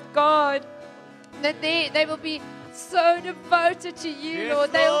your heart, God, that they will be so devoted to you, Yes,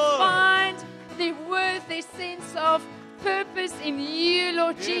 Lord. They will Lord. find their worth, their sense of purpose in you,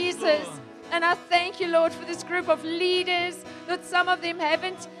 Lord Yes, Jesus. Lord. And I thank you, Lord, for this group of leaders. Lord, some of them have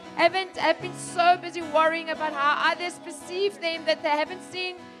been so busy worrying about how others perceive them that they haven't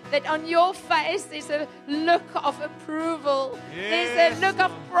seen that on your face there's a look of approval. Yes, There's a look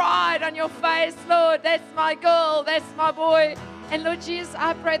of pride on your face, Lord. That's my girl. That's my boy. And Lord Jesus,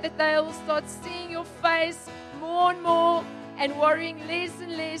 I pray that they will start seeing your face more and more and worrying less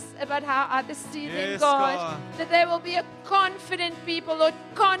and less about how others see them, Yes, God. God. That they will be a confident people, Lord,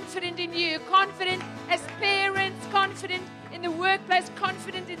 confident in you, confident as parents, confident in the workplace,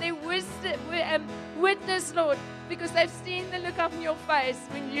 confident in their witness, Lord, because they've seen the look on your face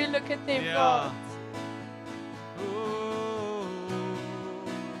when you look at them, Yeah. God. Ooh.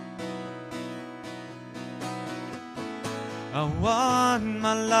 I want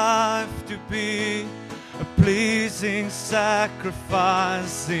my life to be a pleasing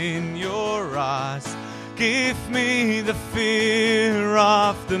sacrifice in your eyes. Give me the fear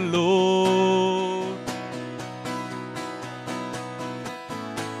of the Lord.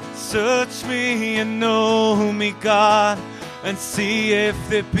 Search me and know me, God, and see if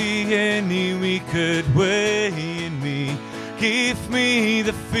there be any wicked way in me. Give me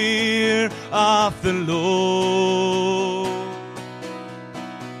the fear of the Lord.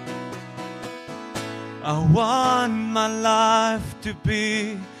 I want my life to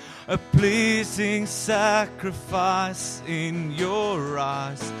be a pleasing sacrifice in your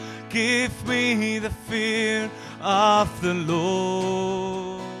eyes. Give me the fear of the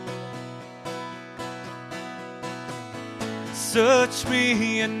Lord. Search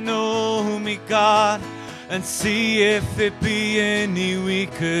me and know me, God, and see if there be any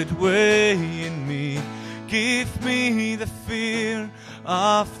wicked way in me. Give me the fear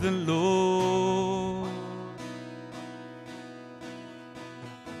of the Lord.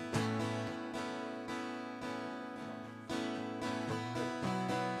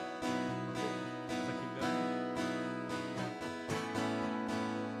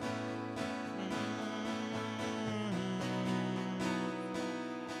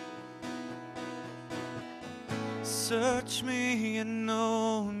 Search me and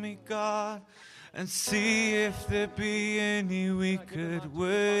know me, God, and see if there be any wicked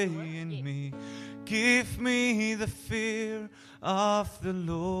way in me. Give me the fear of the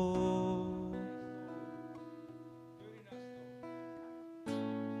Lord.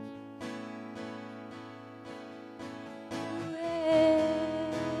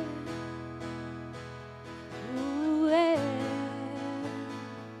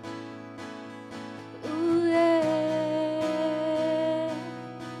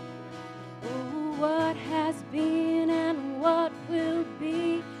 What has been and what will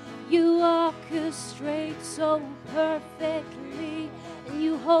be, you orchestrate so perfectly, and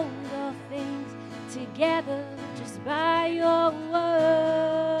you hold all things together just by your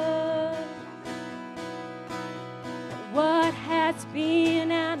word. What has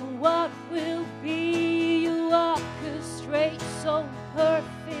been and what will be, you orchestrate so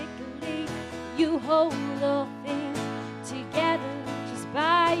perfectly, you hold all things together just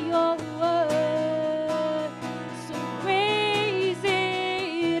by your word. So raise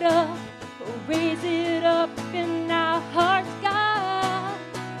it up in our hearts, God.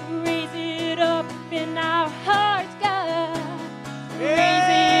 Raise it up in our hearts, God. Raise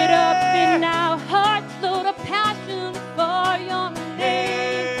it up in our hearts, Lord, a passion for your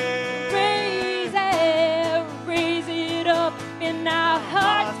name. Raise it up in our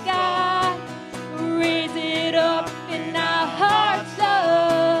hearts, God. Raise it up in our hearts,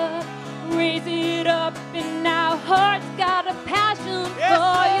 Lord. Raise it up in our hearts, God, a passion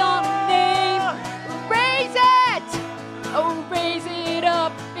for your name. Raise it! Oh, raise it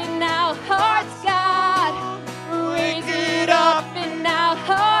up in our hearts, God. Raise it up in our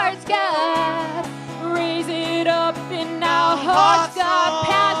hearts, God. Raise it up in our hearts, God,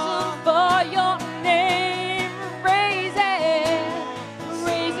 passion for your name. Raise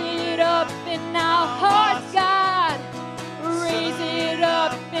it up in our hearts, God. Raise it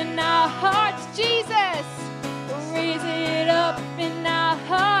up in our hearts, Jesus. Raise it up in our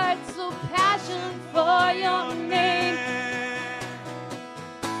hearts, so passion for your name.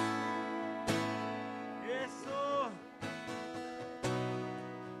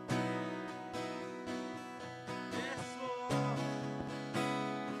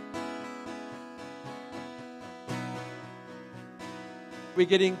 we're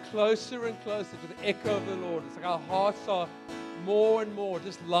getting closer and closer to the echo of the Lord. It's like our hearts are more and more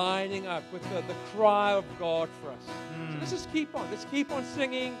just lining up with the cry of God for us. So let's just keep on. Let's keep on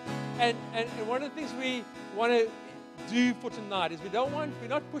singing. And one of the things we want to do for tonight is we're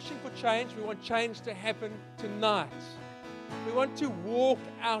not pushing for change. We want change to happen tonight. We want to walk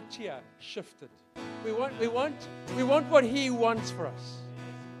out here shifted. We want what He wants for us.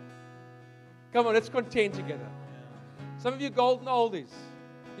 Come on, let's contend together. Some of you golden oldies,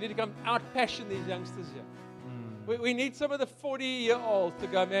 you need to come out passion these youngsters here. We need some of the 40-year-olds to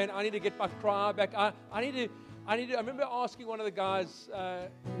go, man, I need to get my cry back. I remember asking one of the guys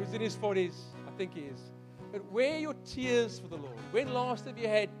who's in his 40s, I think he is, but where are your tears for the Lord? When last have you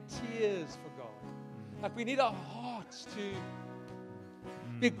had tears for God? Like we need our hearts to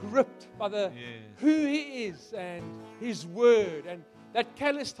be gripped by who He is and His Word. And that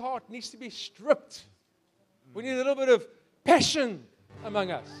calloused heart needs to be stripped. We need a little bit of passion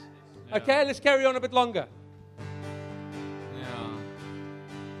among us. Okay, let's carry on a bit longer.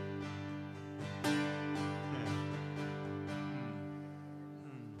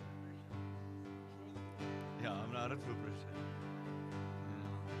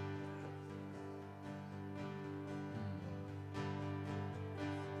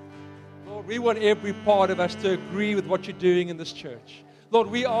 Lord, we want every part of us to agree with what you're doing in this church. Lord,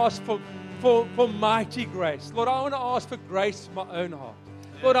 we ask for mighty grace. Lord, I want to ask for grace in my own heart.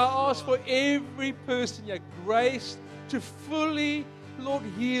 Lord, I ask for every person here, grace to fully, Lord,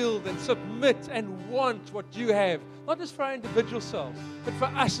 yield and submit and want what you have. Not just for our individual selves, but for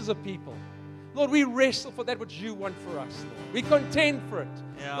us as a people. Lord, we wrestle for that which you want for us, Lord. We contend for it.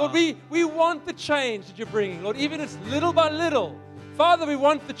 Yeah. Lord, we want the change that you're bringing. Lord, even if it's little by little. Father, we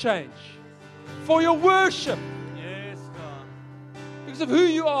want the change. For your worship. Yes, God. Because of who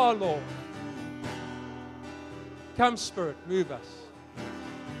you are, Lord. Come, Spirit, move us.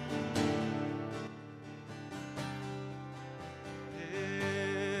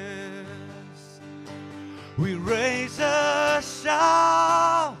 Yes. We raise a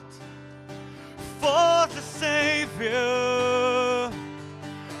shout for the Savior.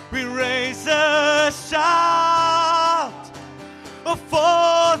 We raise a shout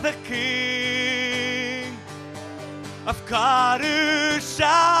for the King. I've got to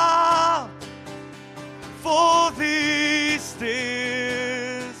shout for these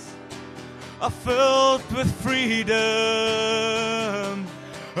days are filled with freedom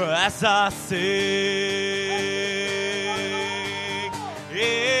as I sing.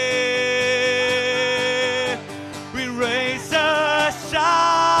 Yeah. We raise a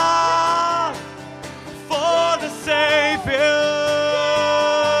shout for the Savior.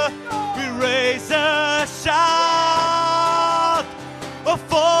 We raise a shout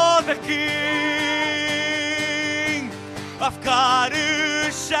for the King. I've got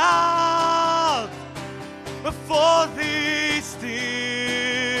to shout for these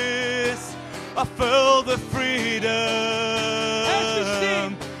tears are filled with freedom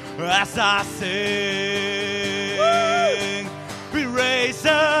as I sing. We raise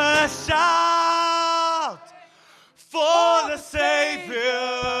a shout for the Savior.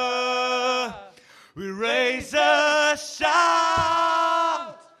 We raise a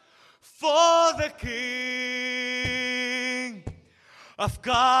shout for the King. I've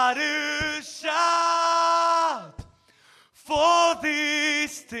got to shout for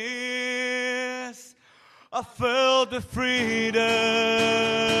these tears are filled with freedom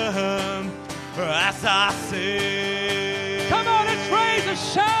as I sing. Come on, let's raise a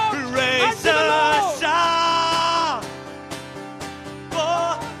shout. We raise a shout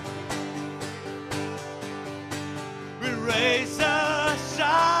for. We raise a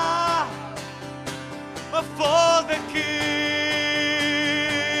shout for the King.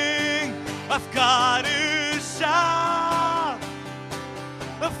 I've got to shout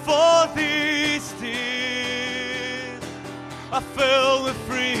for these tears are filled with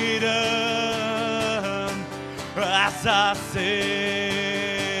freedom as I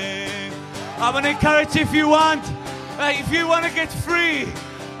sing. I want to encourage you, if you want to get free,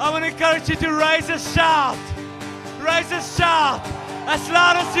 I want to encourage you to raise a shout. Raise a shout as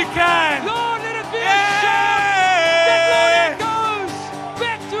loud as you can. Lord, let it be a shout that, Lord, it goes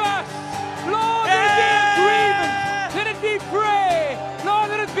back to us. Lord, let it be agreement. Let it be prayer.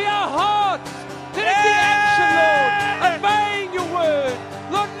 Lord, let it be our hearts. Let it be action, Lord. Obeying your word.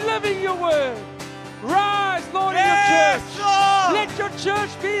 Lord, living your word. Rise, Lord, in your church. Lord. Let your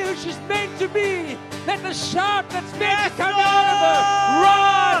church be who she's meant to be. Let the shout that's meant to come out of her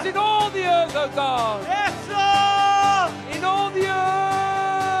rise in all the earth, oh God. Yes, Lord. In all the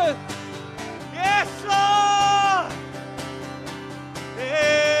earth. Yes, Lord. Yeah.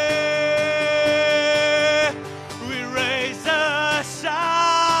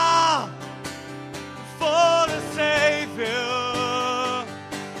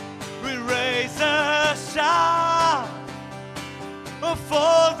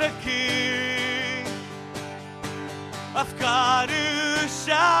 got to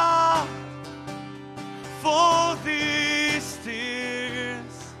shout for these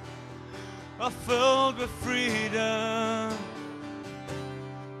tears are filled with freedom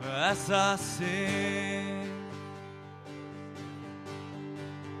as I sing.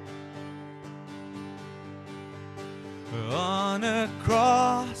 On a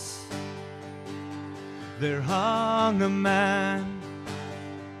cross there hung a man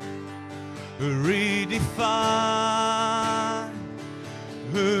who redefined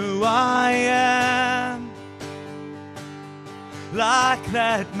who I am. Like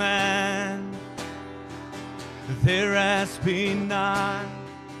that man, there has been none.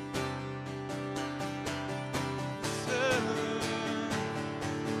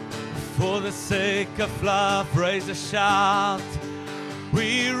 For the sake of love, raise a shout.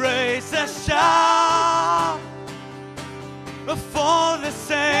 We raise a shout for the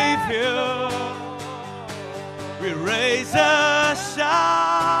Savior. We raise a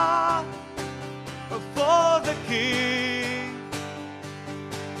shout for the King.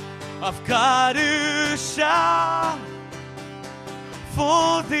 I've got to shout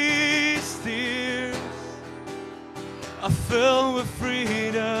for these tears are filled with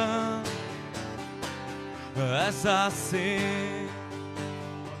freedom as I sing.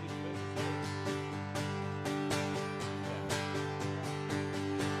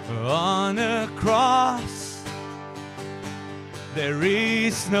 On a cross there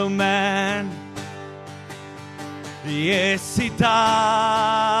is no man. Yes, he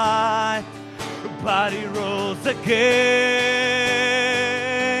died, but he rose again.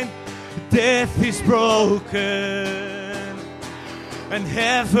 Death is broken, and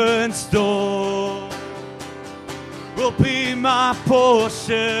heaven's door will be my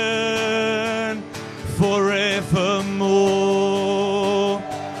portion forevermore.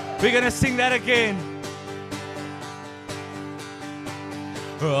 We're going to sing that again.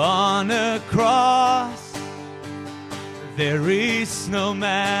 On a cross there is no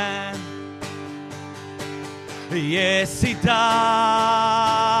man. Yes, he died,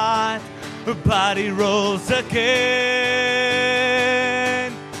 but he rose again.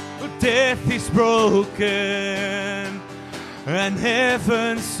 Death is broken, and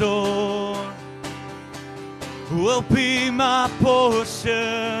heaven's door will be my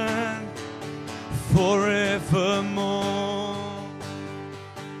portion forevermore.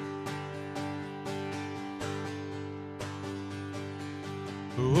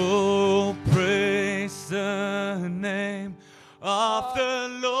 Oh, praise the name of the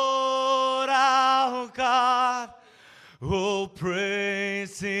Lord our God. Oh,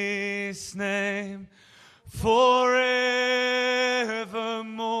 praise his name forevermore.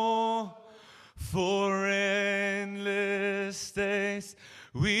 For endless days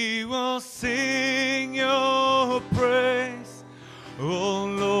we will sing your praise. Oh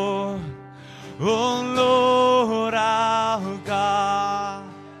Lord our God.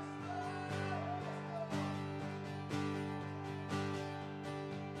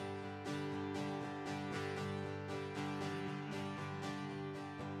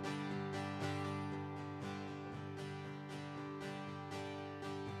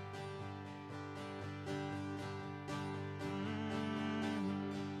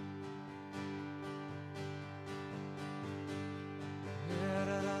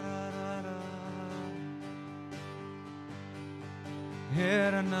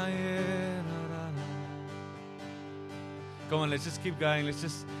 Come on, let's just keep going. Let's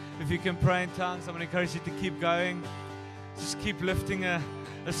just, if you can pray in tongues, I'm going to encourage you to keep going. Just keep lifting a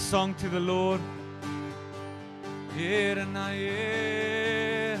song to the Lord.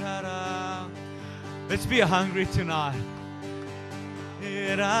 Let's be hungry tonight.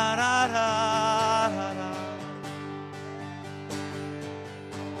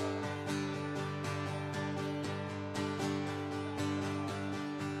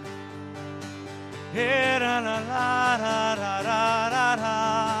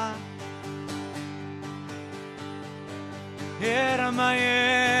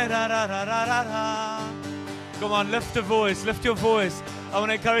 Come on, lift the voice, lift your voice. I want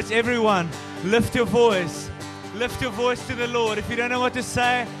to encourage everyone, lift your voice. Lift your voice to the Lord. If you don't know what to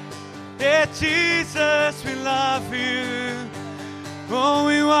say, yeah, Jesus, we love you. Oh,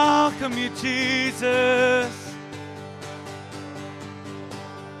 we welcome you, Jesus.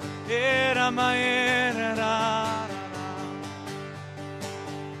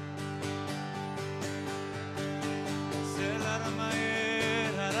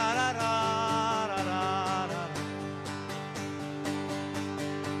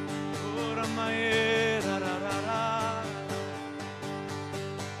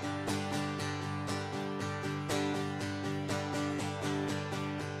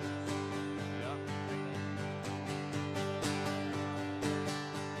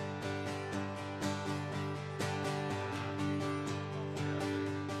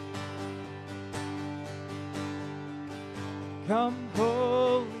 Come,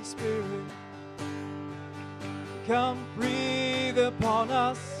 Holy Spirit. Come, breathe upon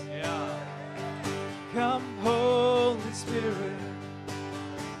us. Yeah. Come, Holy Spirit.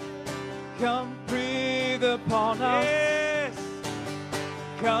 Come, breathe upon us. Yes.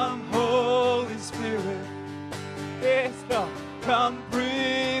 Come, Holy Spirit. Yes, Lord. Come,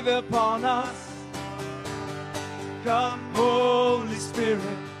 breathe upon us. Come, Holy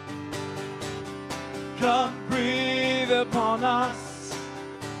Spirit. Come, breathe upon us.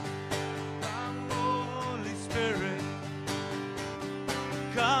 Come, Holy Spirit.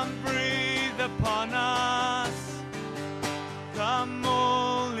 Come, breathe upon us. Come,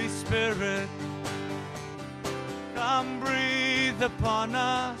 Holy Spirit. Come, breathe upon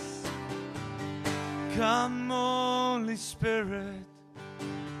us. Come, Holy Spirit.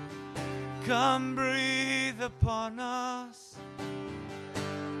 Come, breathe upon us.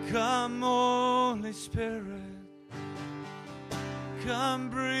 Come, Holy Spirit. Come,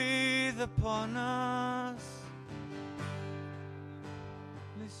 breathe upon us.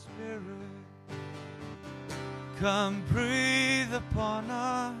 Holy Spirit. Come, breathe upon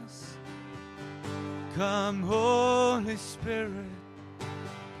us. Come, Holy Spirit.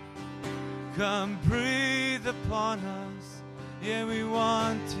 Come, breathe upon us. Yeah, we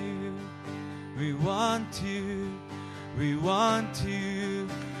want you. We want you. We want you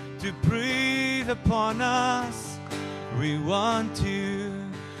to breathe upon us. We want you.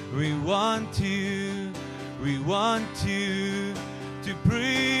 We want you. We want you to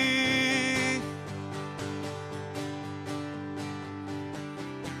breathe.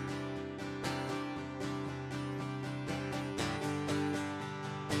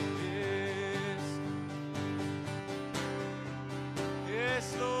 Yes.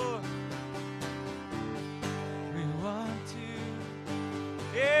 Yes, Lord. We want you.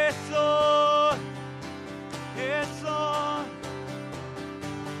 Yes, Lord. Yes, Lord.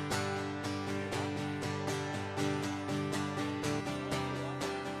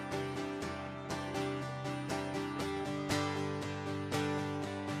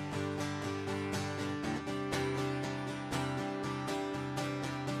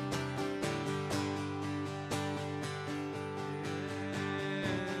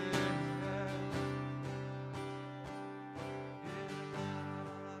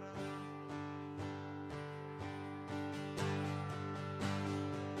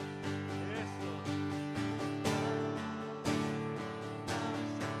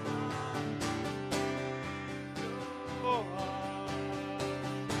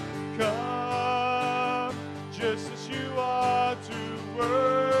 Come just as you are to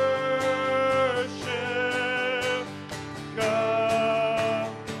worship.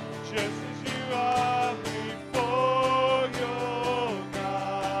 Come just as you are before your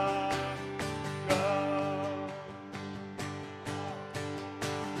God. Come.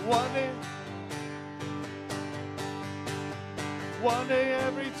 One day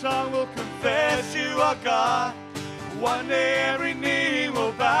every tongue will confess you are God. One day every knee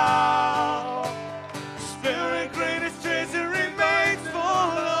will bow. Spirit, greatest treasure remains for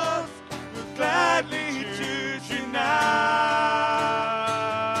us. We'll gladly choose you now.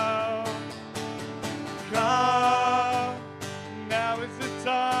 Come, now is the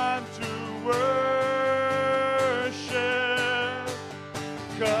time to worship.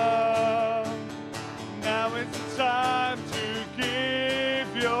 Come, now is the time to give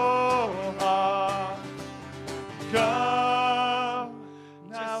your heart. Come,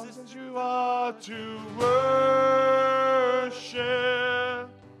 now as you are to worship.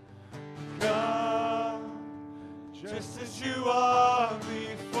 Come, just as you are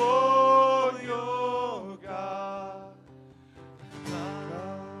before your God.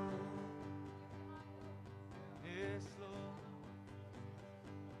 Come. Yes, Lord.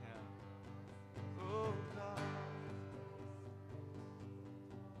 Yeah. Oh, God.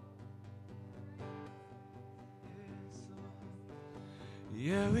 Yes, Lord.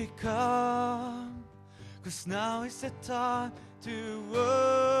 Here we come, 'cause now is the time to worship.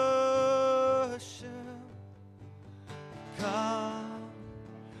 Come,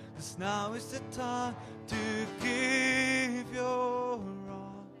 'cause now is the time to give your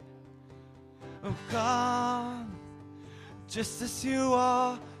all. Oh, come, just as you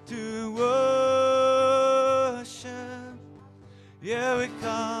are to worship. Here we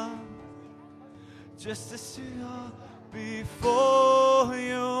come, just as you are before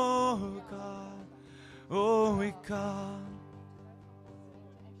your God. Oh, we come.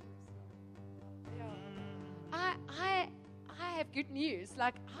 I have good news.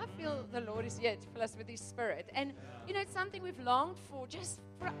 Like, I feel the Lord is here to fill us with His Spirit. And, you know, it's something we've longed for just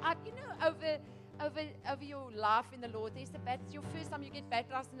for, over over your life in the Lord. There's your first time you get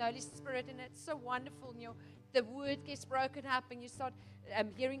baptized in the Holy Spirit, and it's so wonderful. And the word gets broken up, and you start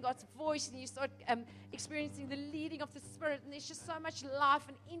hearing God's voice, and you start experiencing the leading of the Spirit. And there's just so much life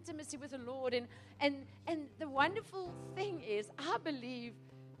and intimacy with the Lord. And the wonderful thing is, I believe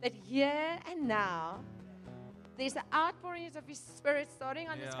that here and now, there's an outpouring of His Spirit starting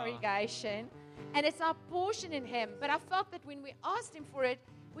on this congregation, and it's our portion in Him. But I felt that when we asked Him for it,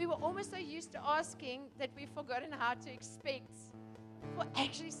 we were almost so used to asking that we've forgotten how to expect for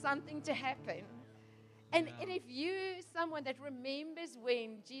actually something to happen. And if you're someone that remembers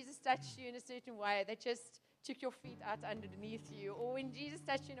when Jesus touched you in a certain way that just took your feet out underneath you, or when Jesus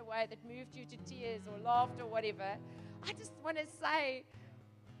touched you in a way that moved you to tears or laughter or whatever, I just want to say,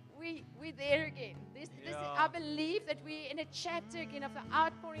 we're there again. I believe that we're in a chapter again of the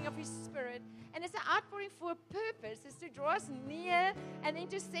outpouring of His Spirit. And it's an outpouring for a purpose. It's to draw us near and then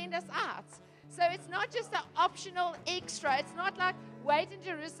to send us out. So it's not just an optional extra. It's not like wait in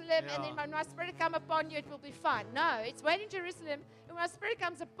Jerusalem and then when my Spirit come upon you, it will be fun. No, it's wait in Jerusalem. And when my Spirit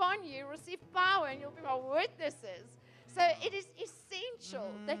comes upon you, you'll receive power and you'll be my witnesses. So it is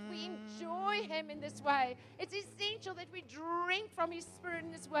essential that we enjoy Him in this way. It's essential that we drink from His Spirit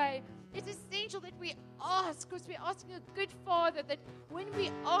in this way. It's essential that we ask, because we're asking a good Father that when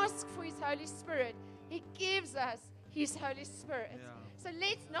we ask for His Holy Spirit, He gives us His Holy Spirit. So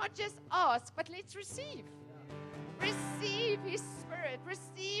let's not just ask, but let's receive. Receive His Spirit.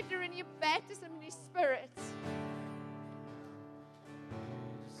 Receive the renewed baptism in His Spirit.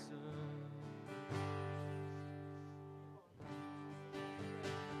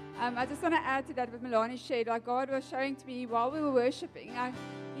 I just want to add to that what Melanie shared. Like God was showing to me while we were worshiping,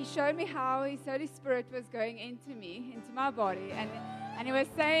 He showed me how His Holy Spirit was going into me, into my body. And He was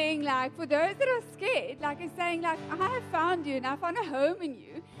saying, like, for those that are scared, like He's saying, like, I have found you and I found a home in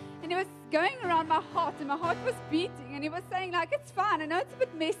you. And He was going around my heart and my heart was beating. And He was saying, like, it's fine. I know it's a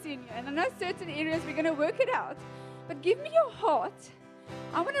bit messy in you. And I know certain areas we're going to work it out. But give me your heart.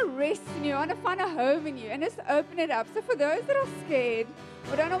 I want to rest in you. I want to find a home in you. And just open it up. So for those that are scared,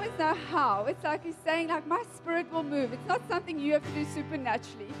 we don't always know how. It's like He's saying, like, my Spirit will move. It's not something you have to do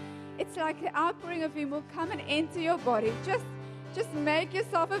supernaturally. It's like the outpouring of Him will come and enter your body. Just make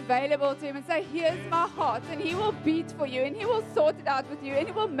yourself available to Him and say, here's my heart. And He will beat for you. And He will sort it out with you. And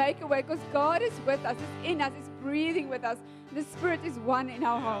He will make a way because God is with us. He's in us. He's breathing with us. The Spirit is one in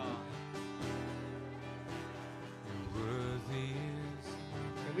our home.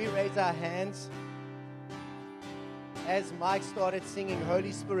 Can we raise our hands? As Mike started singing,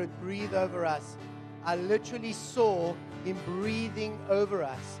 Holy Spirit, breathe over us. I literally saw Him breathing over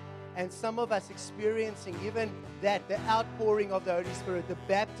us. And some of us experiencing even that, the outpouring of the Holy Spirit, the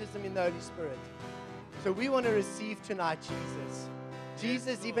baptism in the Holy Spirit. So we want to receive tonight Jesus.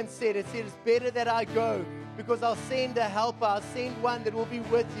 Jesus even said, it's better that I go because I'll send a helper. I'll send one that will be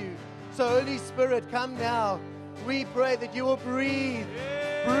with you. So Holy Spirit, come now. We pray that you will breathe.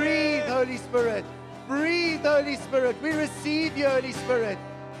 Breathe, Holy Spirit. Breathe, Holy Spirit. We receive you, Holy Spirit.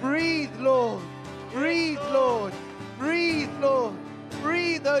 Breathe, Lord. Breathe, Lord. Breathe, Lord.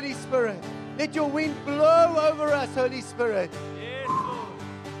 Breathe, Holy Spirit. Let your wind blow over us, Holy Spirit. Yes, Lord.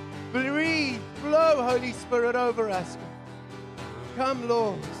 Breathe, blow, Holy Spirit, over us. Come,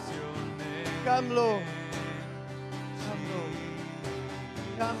 Lord. Come, Lord. Come, Lord.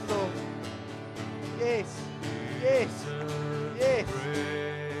 Come, Lord. Yes. Yes. Yes.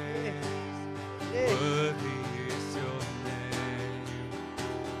 Yes. Worthy is your name.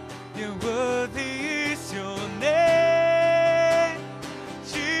 Yeah, worthy is your name,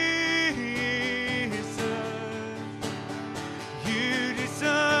 Jesus. You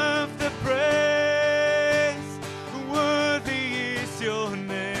deserve the praise. Worthy is your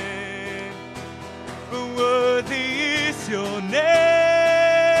name. Worthy is your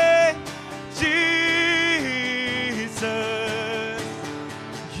name, Jesus.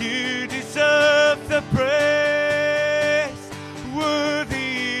 You deserve the praise.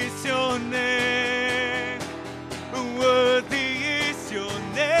 Worthy is your name. Worthy is your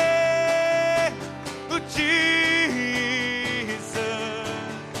name, oh Jesus.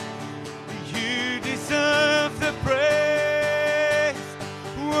 You deserve the praise.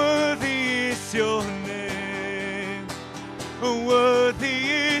 Worthy is your name. Worthy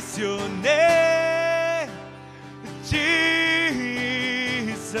is your name, Jesus.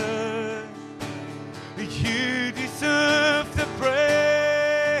 You deserve the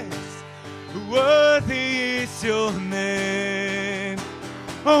praise. Worthy is your name.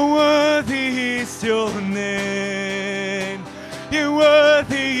 Oh, worthy is your name. You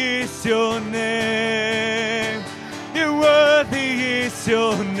worthy is your name. You worthy is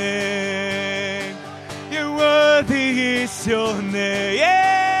your name. is your name.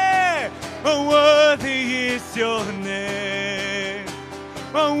 Yeah. Oh, worthy is your name.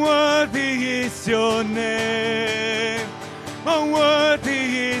 Oh, worthy is your name. Oh,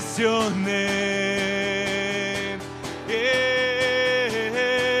 worthy is your name. Yeah.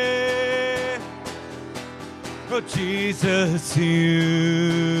 Oh, Jesus,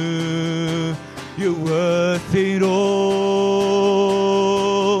 you're worth it all.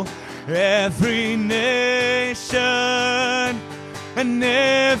 Every nation and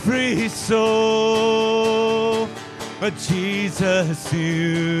every soul. Oh, Jesus,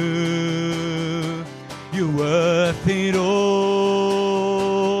 you're worth it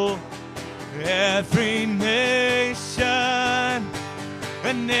all. Every nation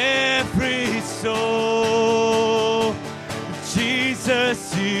and every soul.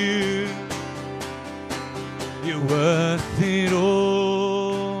 Jesus, you're worth it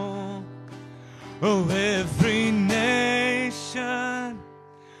all. Oh, every nation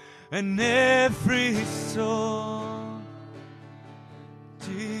and every soul.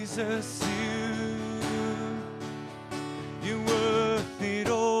 Jesus, you're worth it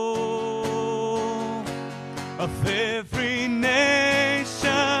all. Of every nation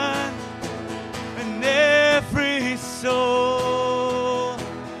and every soul.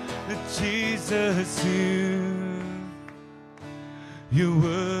 Jesus, you're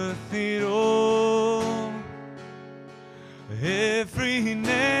worth it all. Every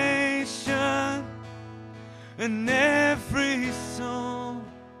nation and every soul.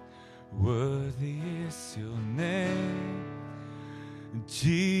 Worthy is your name,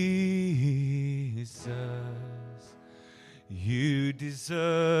 Jesus. You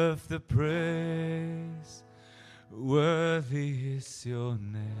deserve the praise. Worthy is your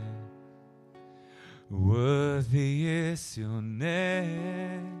name. Worthy is your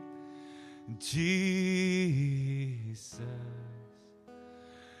name, Jesus.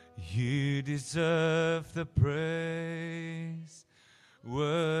 You deserve the praise.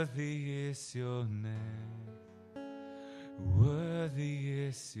 Worthy is your name. Worthy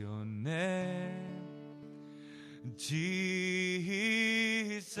is your name,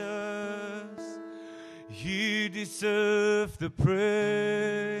 Jesus. You deserve the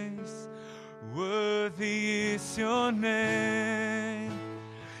praise. Worthy is your name.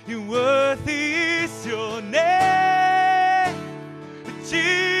 Worthy is your name,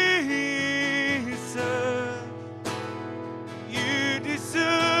 Jesus. You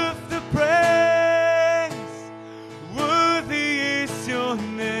deserve the praise. Worthy is your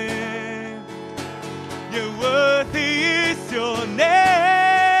name. Worthy is your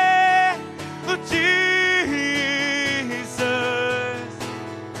name, oh Jesus.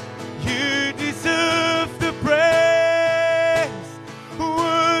 You deserve the praise.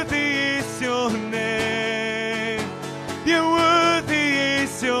 Worthy is your name. Worthy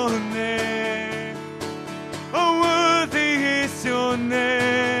is your name. Oh, worthy is your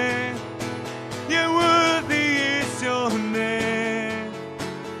name. Worthy is your name.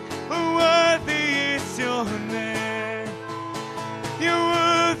 Oh, worthy is your name.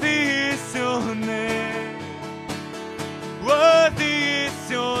 Worthy is your name. Worthy is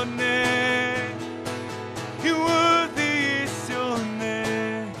your name. Worthy is your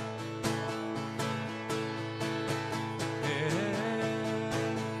name.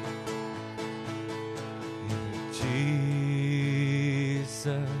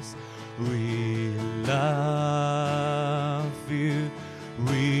 Jesus, we love you.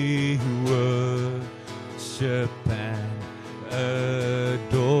 We worship and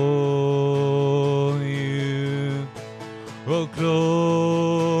adore you. Oh,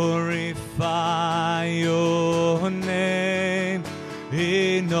 glorify your name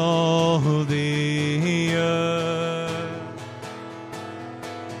in all the earth.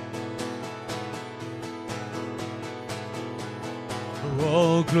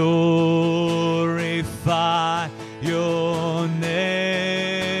 Oh, glorify your name.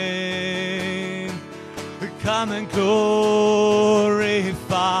 Come and glorify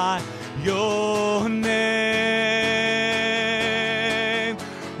your name.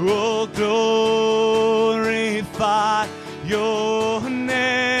 Oh, glorify your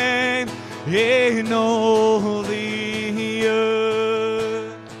name in all the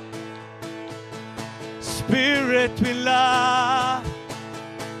earth. Spirit, we love.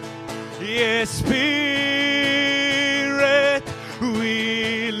 Yes, Spirit,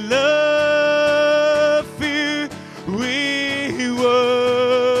 we love you. We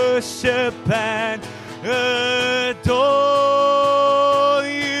worship and adore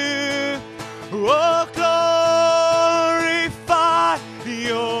you. Oh, glorify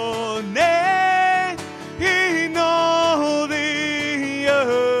your name in all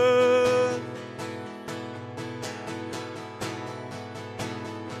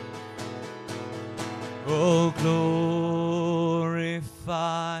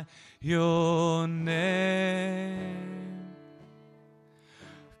your name.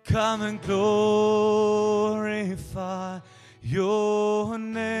 Come and glorify your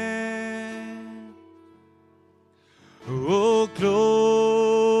name. Oh,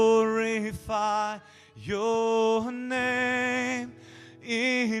 glorify your name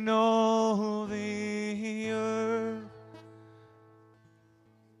in all the earth.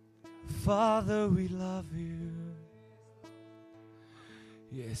 Father, we love you.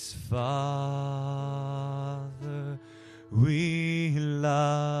 Yes, Father, we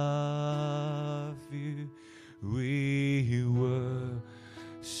love you. We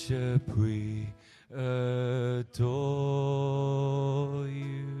worship, we adore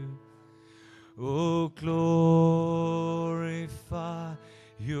you. Oh, glorify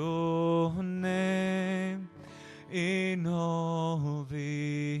your name in all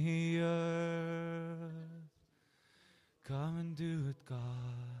the earth. Come and do it, God.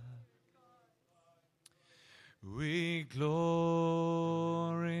 We glorify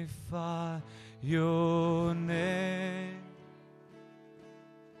your name.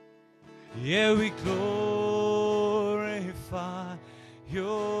 Yeah, we glorify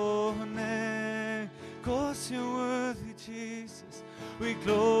your name. 'Cause you're worthy, Jesus. We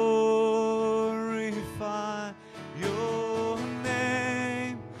glorify your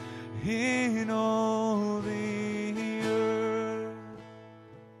name in all the earth.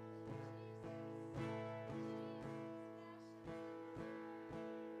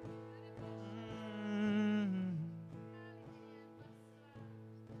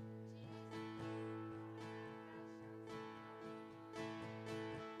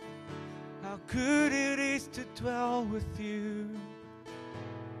 How good it is to dwell with you.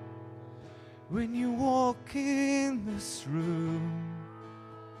 When you walk in this room,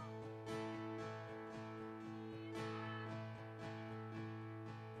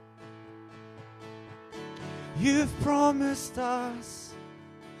 you've promised us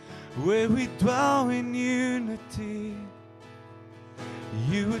where we dwell in unity,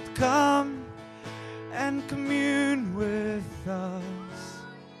 you would come and commune with us.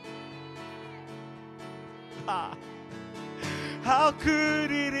 How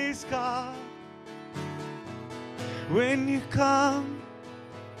good it is, God, when you come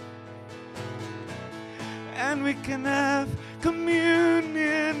and we can have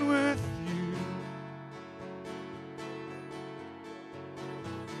communion with you.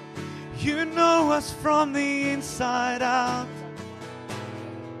 You know us from the inside out,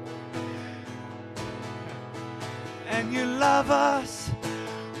 and you love us.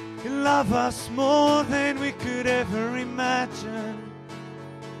 You love us more than we could ever imagine.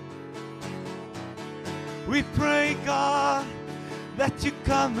 We pray, God, that you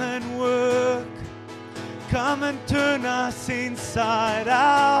come and work. Come and turn us inside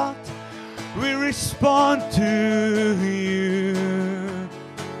out. We respond to you.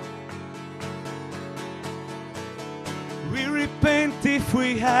 We repent if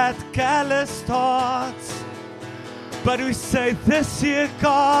we had calloused hearts. But we say this year,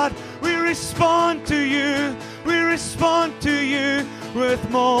 God, we respond to you. We respond to you with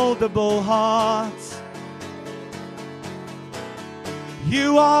moldable hearts.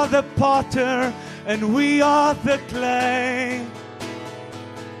 You are the potter and we are the clay.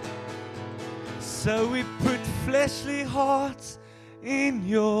 So we put fleshly hearts in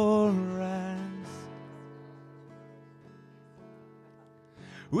your hands.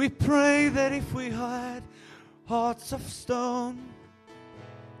 We pray that if we had hearts of stone,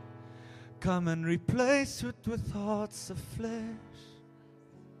 come and replace it with hearts of flesh.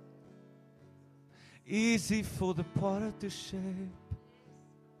 Easy for the potter to shape.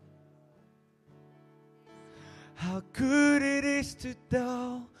 How good it is to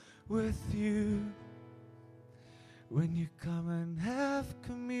dwell with you when you come and have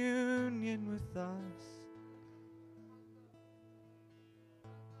communion with us.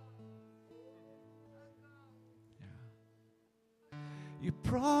 You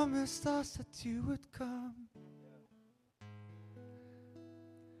promised us that you would come,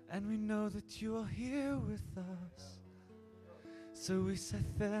 and we know that you are here with us. So we say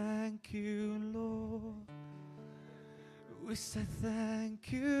thank you, Lord. We say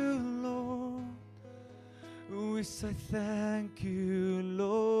thank you, Lord. We say thank you,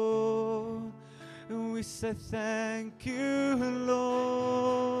 Lord. We say thank you,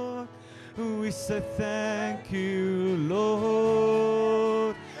 Lord. We say thank you,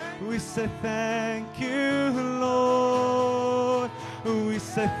 Lord. We say thank you, Lord. We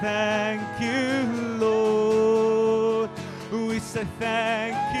say thank you, Lord. We say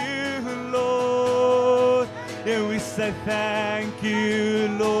thank you, Lord. Yeah, we say thank you,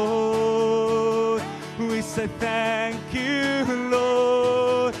 Lord. say thank you,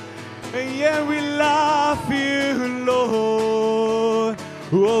 Lord. Yeah, we love you, Lord.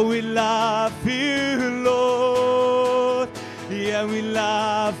 Oh, we love you, Lord. Yeah, we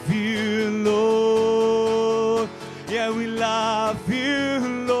love you, Lord. Yeah, we love you,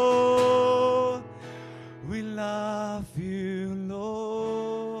 Lord. We love you,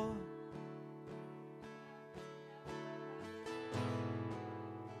 Lord.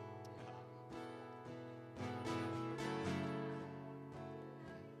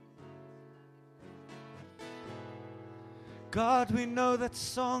 God, we know that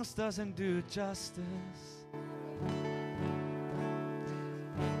songs doesn't do justice.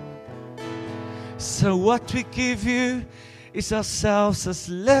 So what we give you is ourselves as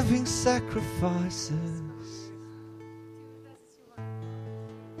living sacrifices.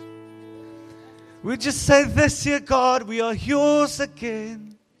 We just say this year, God, we are yours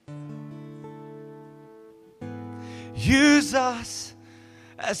again. Use us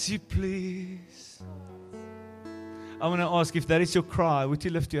as you please. I want to ask, if that is your cry, would you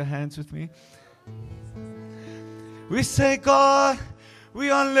lift your hands with me? We say, God,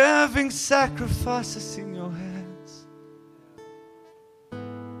 we are living sacrifices in your hands.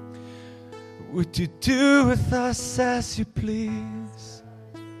 Would you do with us as you please?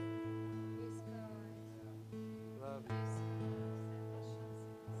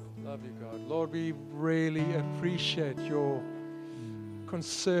 Love you, God. Lord, we really appreciate your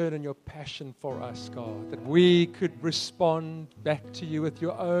concern and your passion for us, God, that we could respond back to you with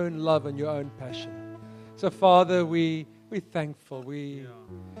your own love and your own passion. So, Father, we're thankful.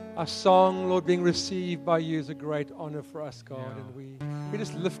 Our song, Lord, being received by you is a great honor for us, God, and we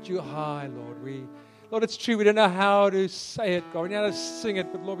just lift you high, Lord. Lord, it's true, we don't know how to say it, God. We don't know how to sing it,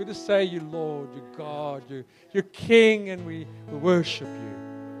 but Lord, we just say you, Lord, you God, you're King, and we worship you.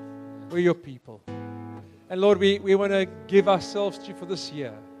 We're your people. And Lord, we want to give ourselves to you for this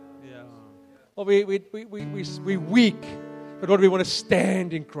year. Lord, we're weak, but Lord, we want to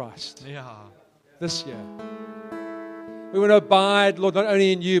stand in Christ this year. We want to abide, Lord, not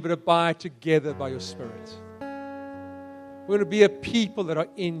only in you, but abide together by your Spirit. We want to be a people that are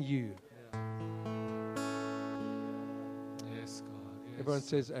in you. Yes, God. Yes. Everyone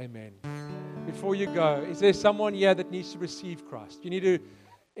says amen. Before you go, is there someone here that needs to receive Christ? You need to,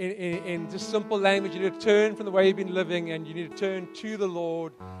 in just simple language, you need to turn from the way you've been living, and you need to turn to the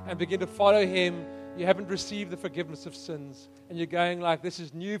Lord and begin to follow Him. You haven't received the forgiveness of sins, and you're going like, this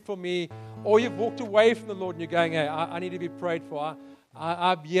is new for me. Or you've walked away from the Lord and you're going, hey, I need to be prayed for.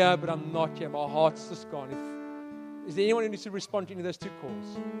 I'm here, but I'm not here. My heart's just gone. Is there anyone who needs to respond to any of those two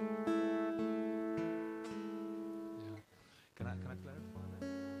calls? Can I clarify that?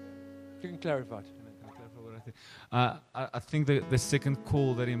 You can clarify it. Can I clarify what I think? I think the second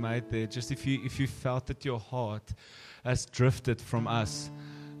call that he made there, just if you felt that your heart has drifted from us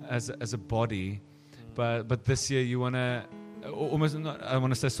as a body, but this year you want to almost not, I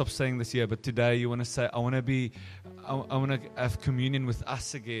want to say stop saying this year, but today you want to say I want to have communion with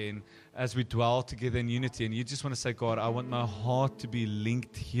us again as we dwell together in unity, and you just want to say, God, I want my heart to be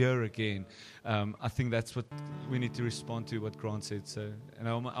linked here again. I think that's what we need to respond to what Grant said. So, and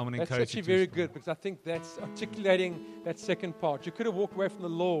I want to encourage you. That's actually very good, because I think that's articulating that second part. You could have walked away from the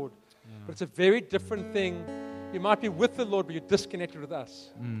Lord, but it's a very different thing. You might be with the Lord, but you're disconnected with us.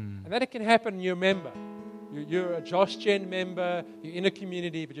 And that can happen, and you're a member. You're a Josh Gen member, you're in a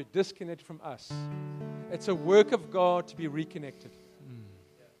community, but you're disconnected from us. It's a work of God to be reconnected.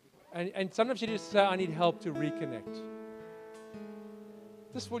 And sometimes you just say, I need help to reconnect.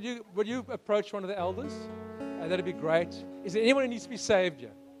 Just would you approach one of the elders? That'd be great. Is there anyone who needs to be saved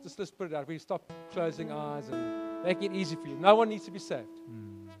here? Just let's put it out. We stop closing eyes and making it easy for you. No one needs to be saved.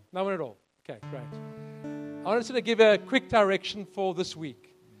 No one at all. Okay, great. I want to give a quick direction for this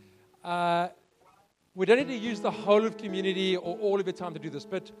week. We don't need to use the whole of community or all of your time to do this,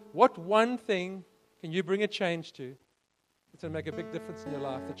 but what one thing can you bring a change to that's going to make a big difference in your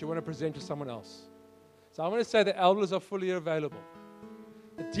life that you want to present to someone else? So I want to say the elders are fully available.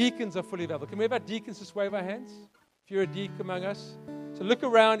 The deacons are fully available. Can we have our deacons just wave our hands? If you're a deacon among us. So look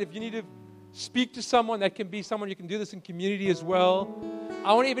around. If you need to speak to someone, that can be someone. You can do this in community as well.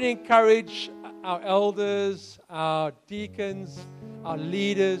 I want to even encourage our elders, our deacons, our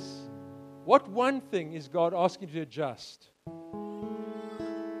leaders. What one thing is God asking you to adjust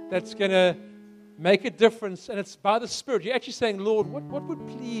that's going to make a difference? And it's by the Spirit. You're actually saying, Lord, what would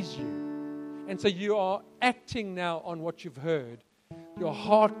please you? And so you are acting now on what you've heard. Your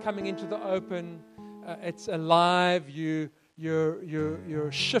heart coming into the open. It's alive. You're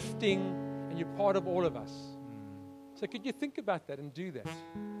shifting, and you're part of all of us. So could you think about that and do that?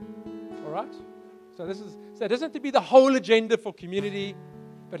 All right? So it doesn't have to be the whole agenda for community,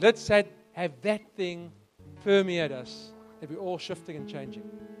 but let's have that thing permeate us, that we're all shifting and changing.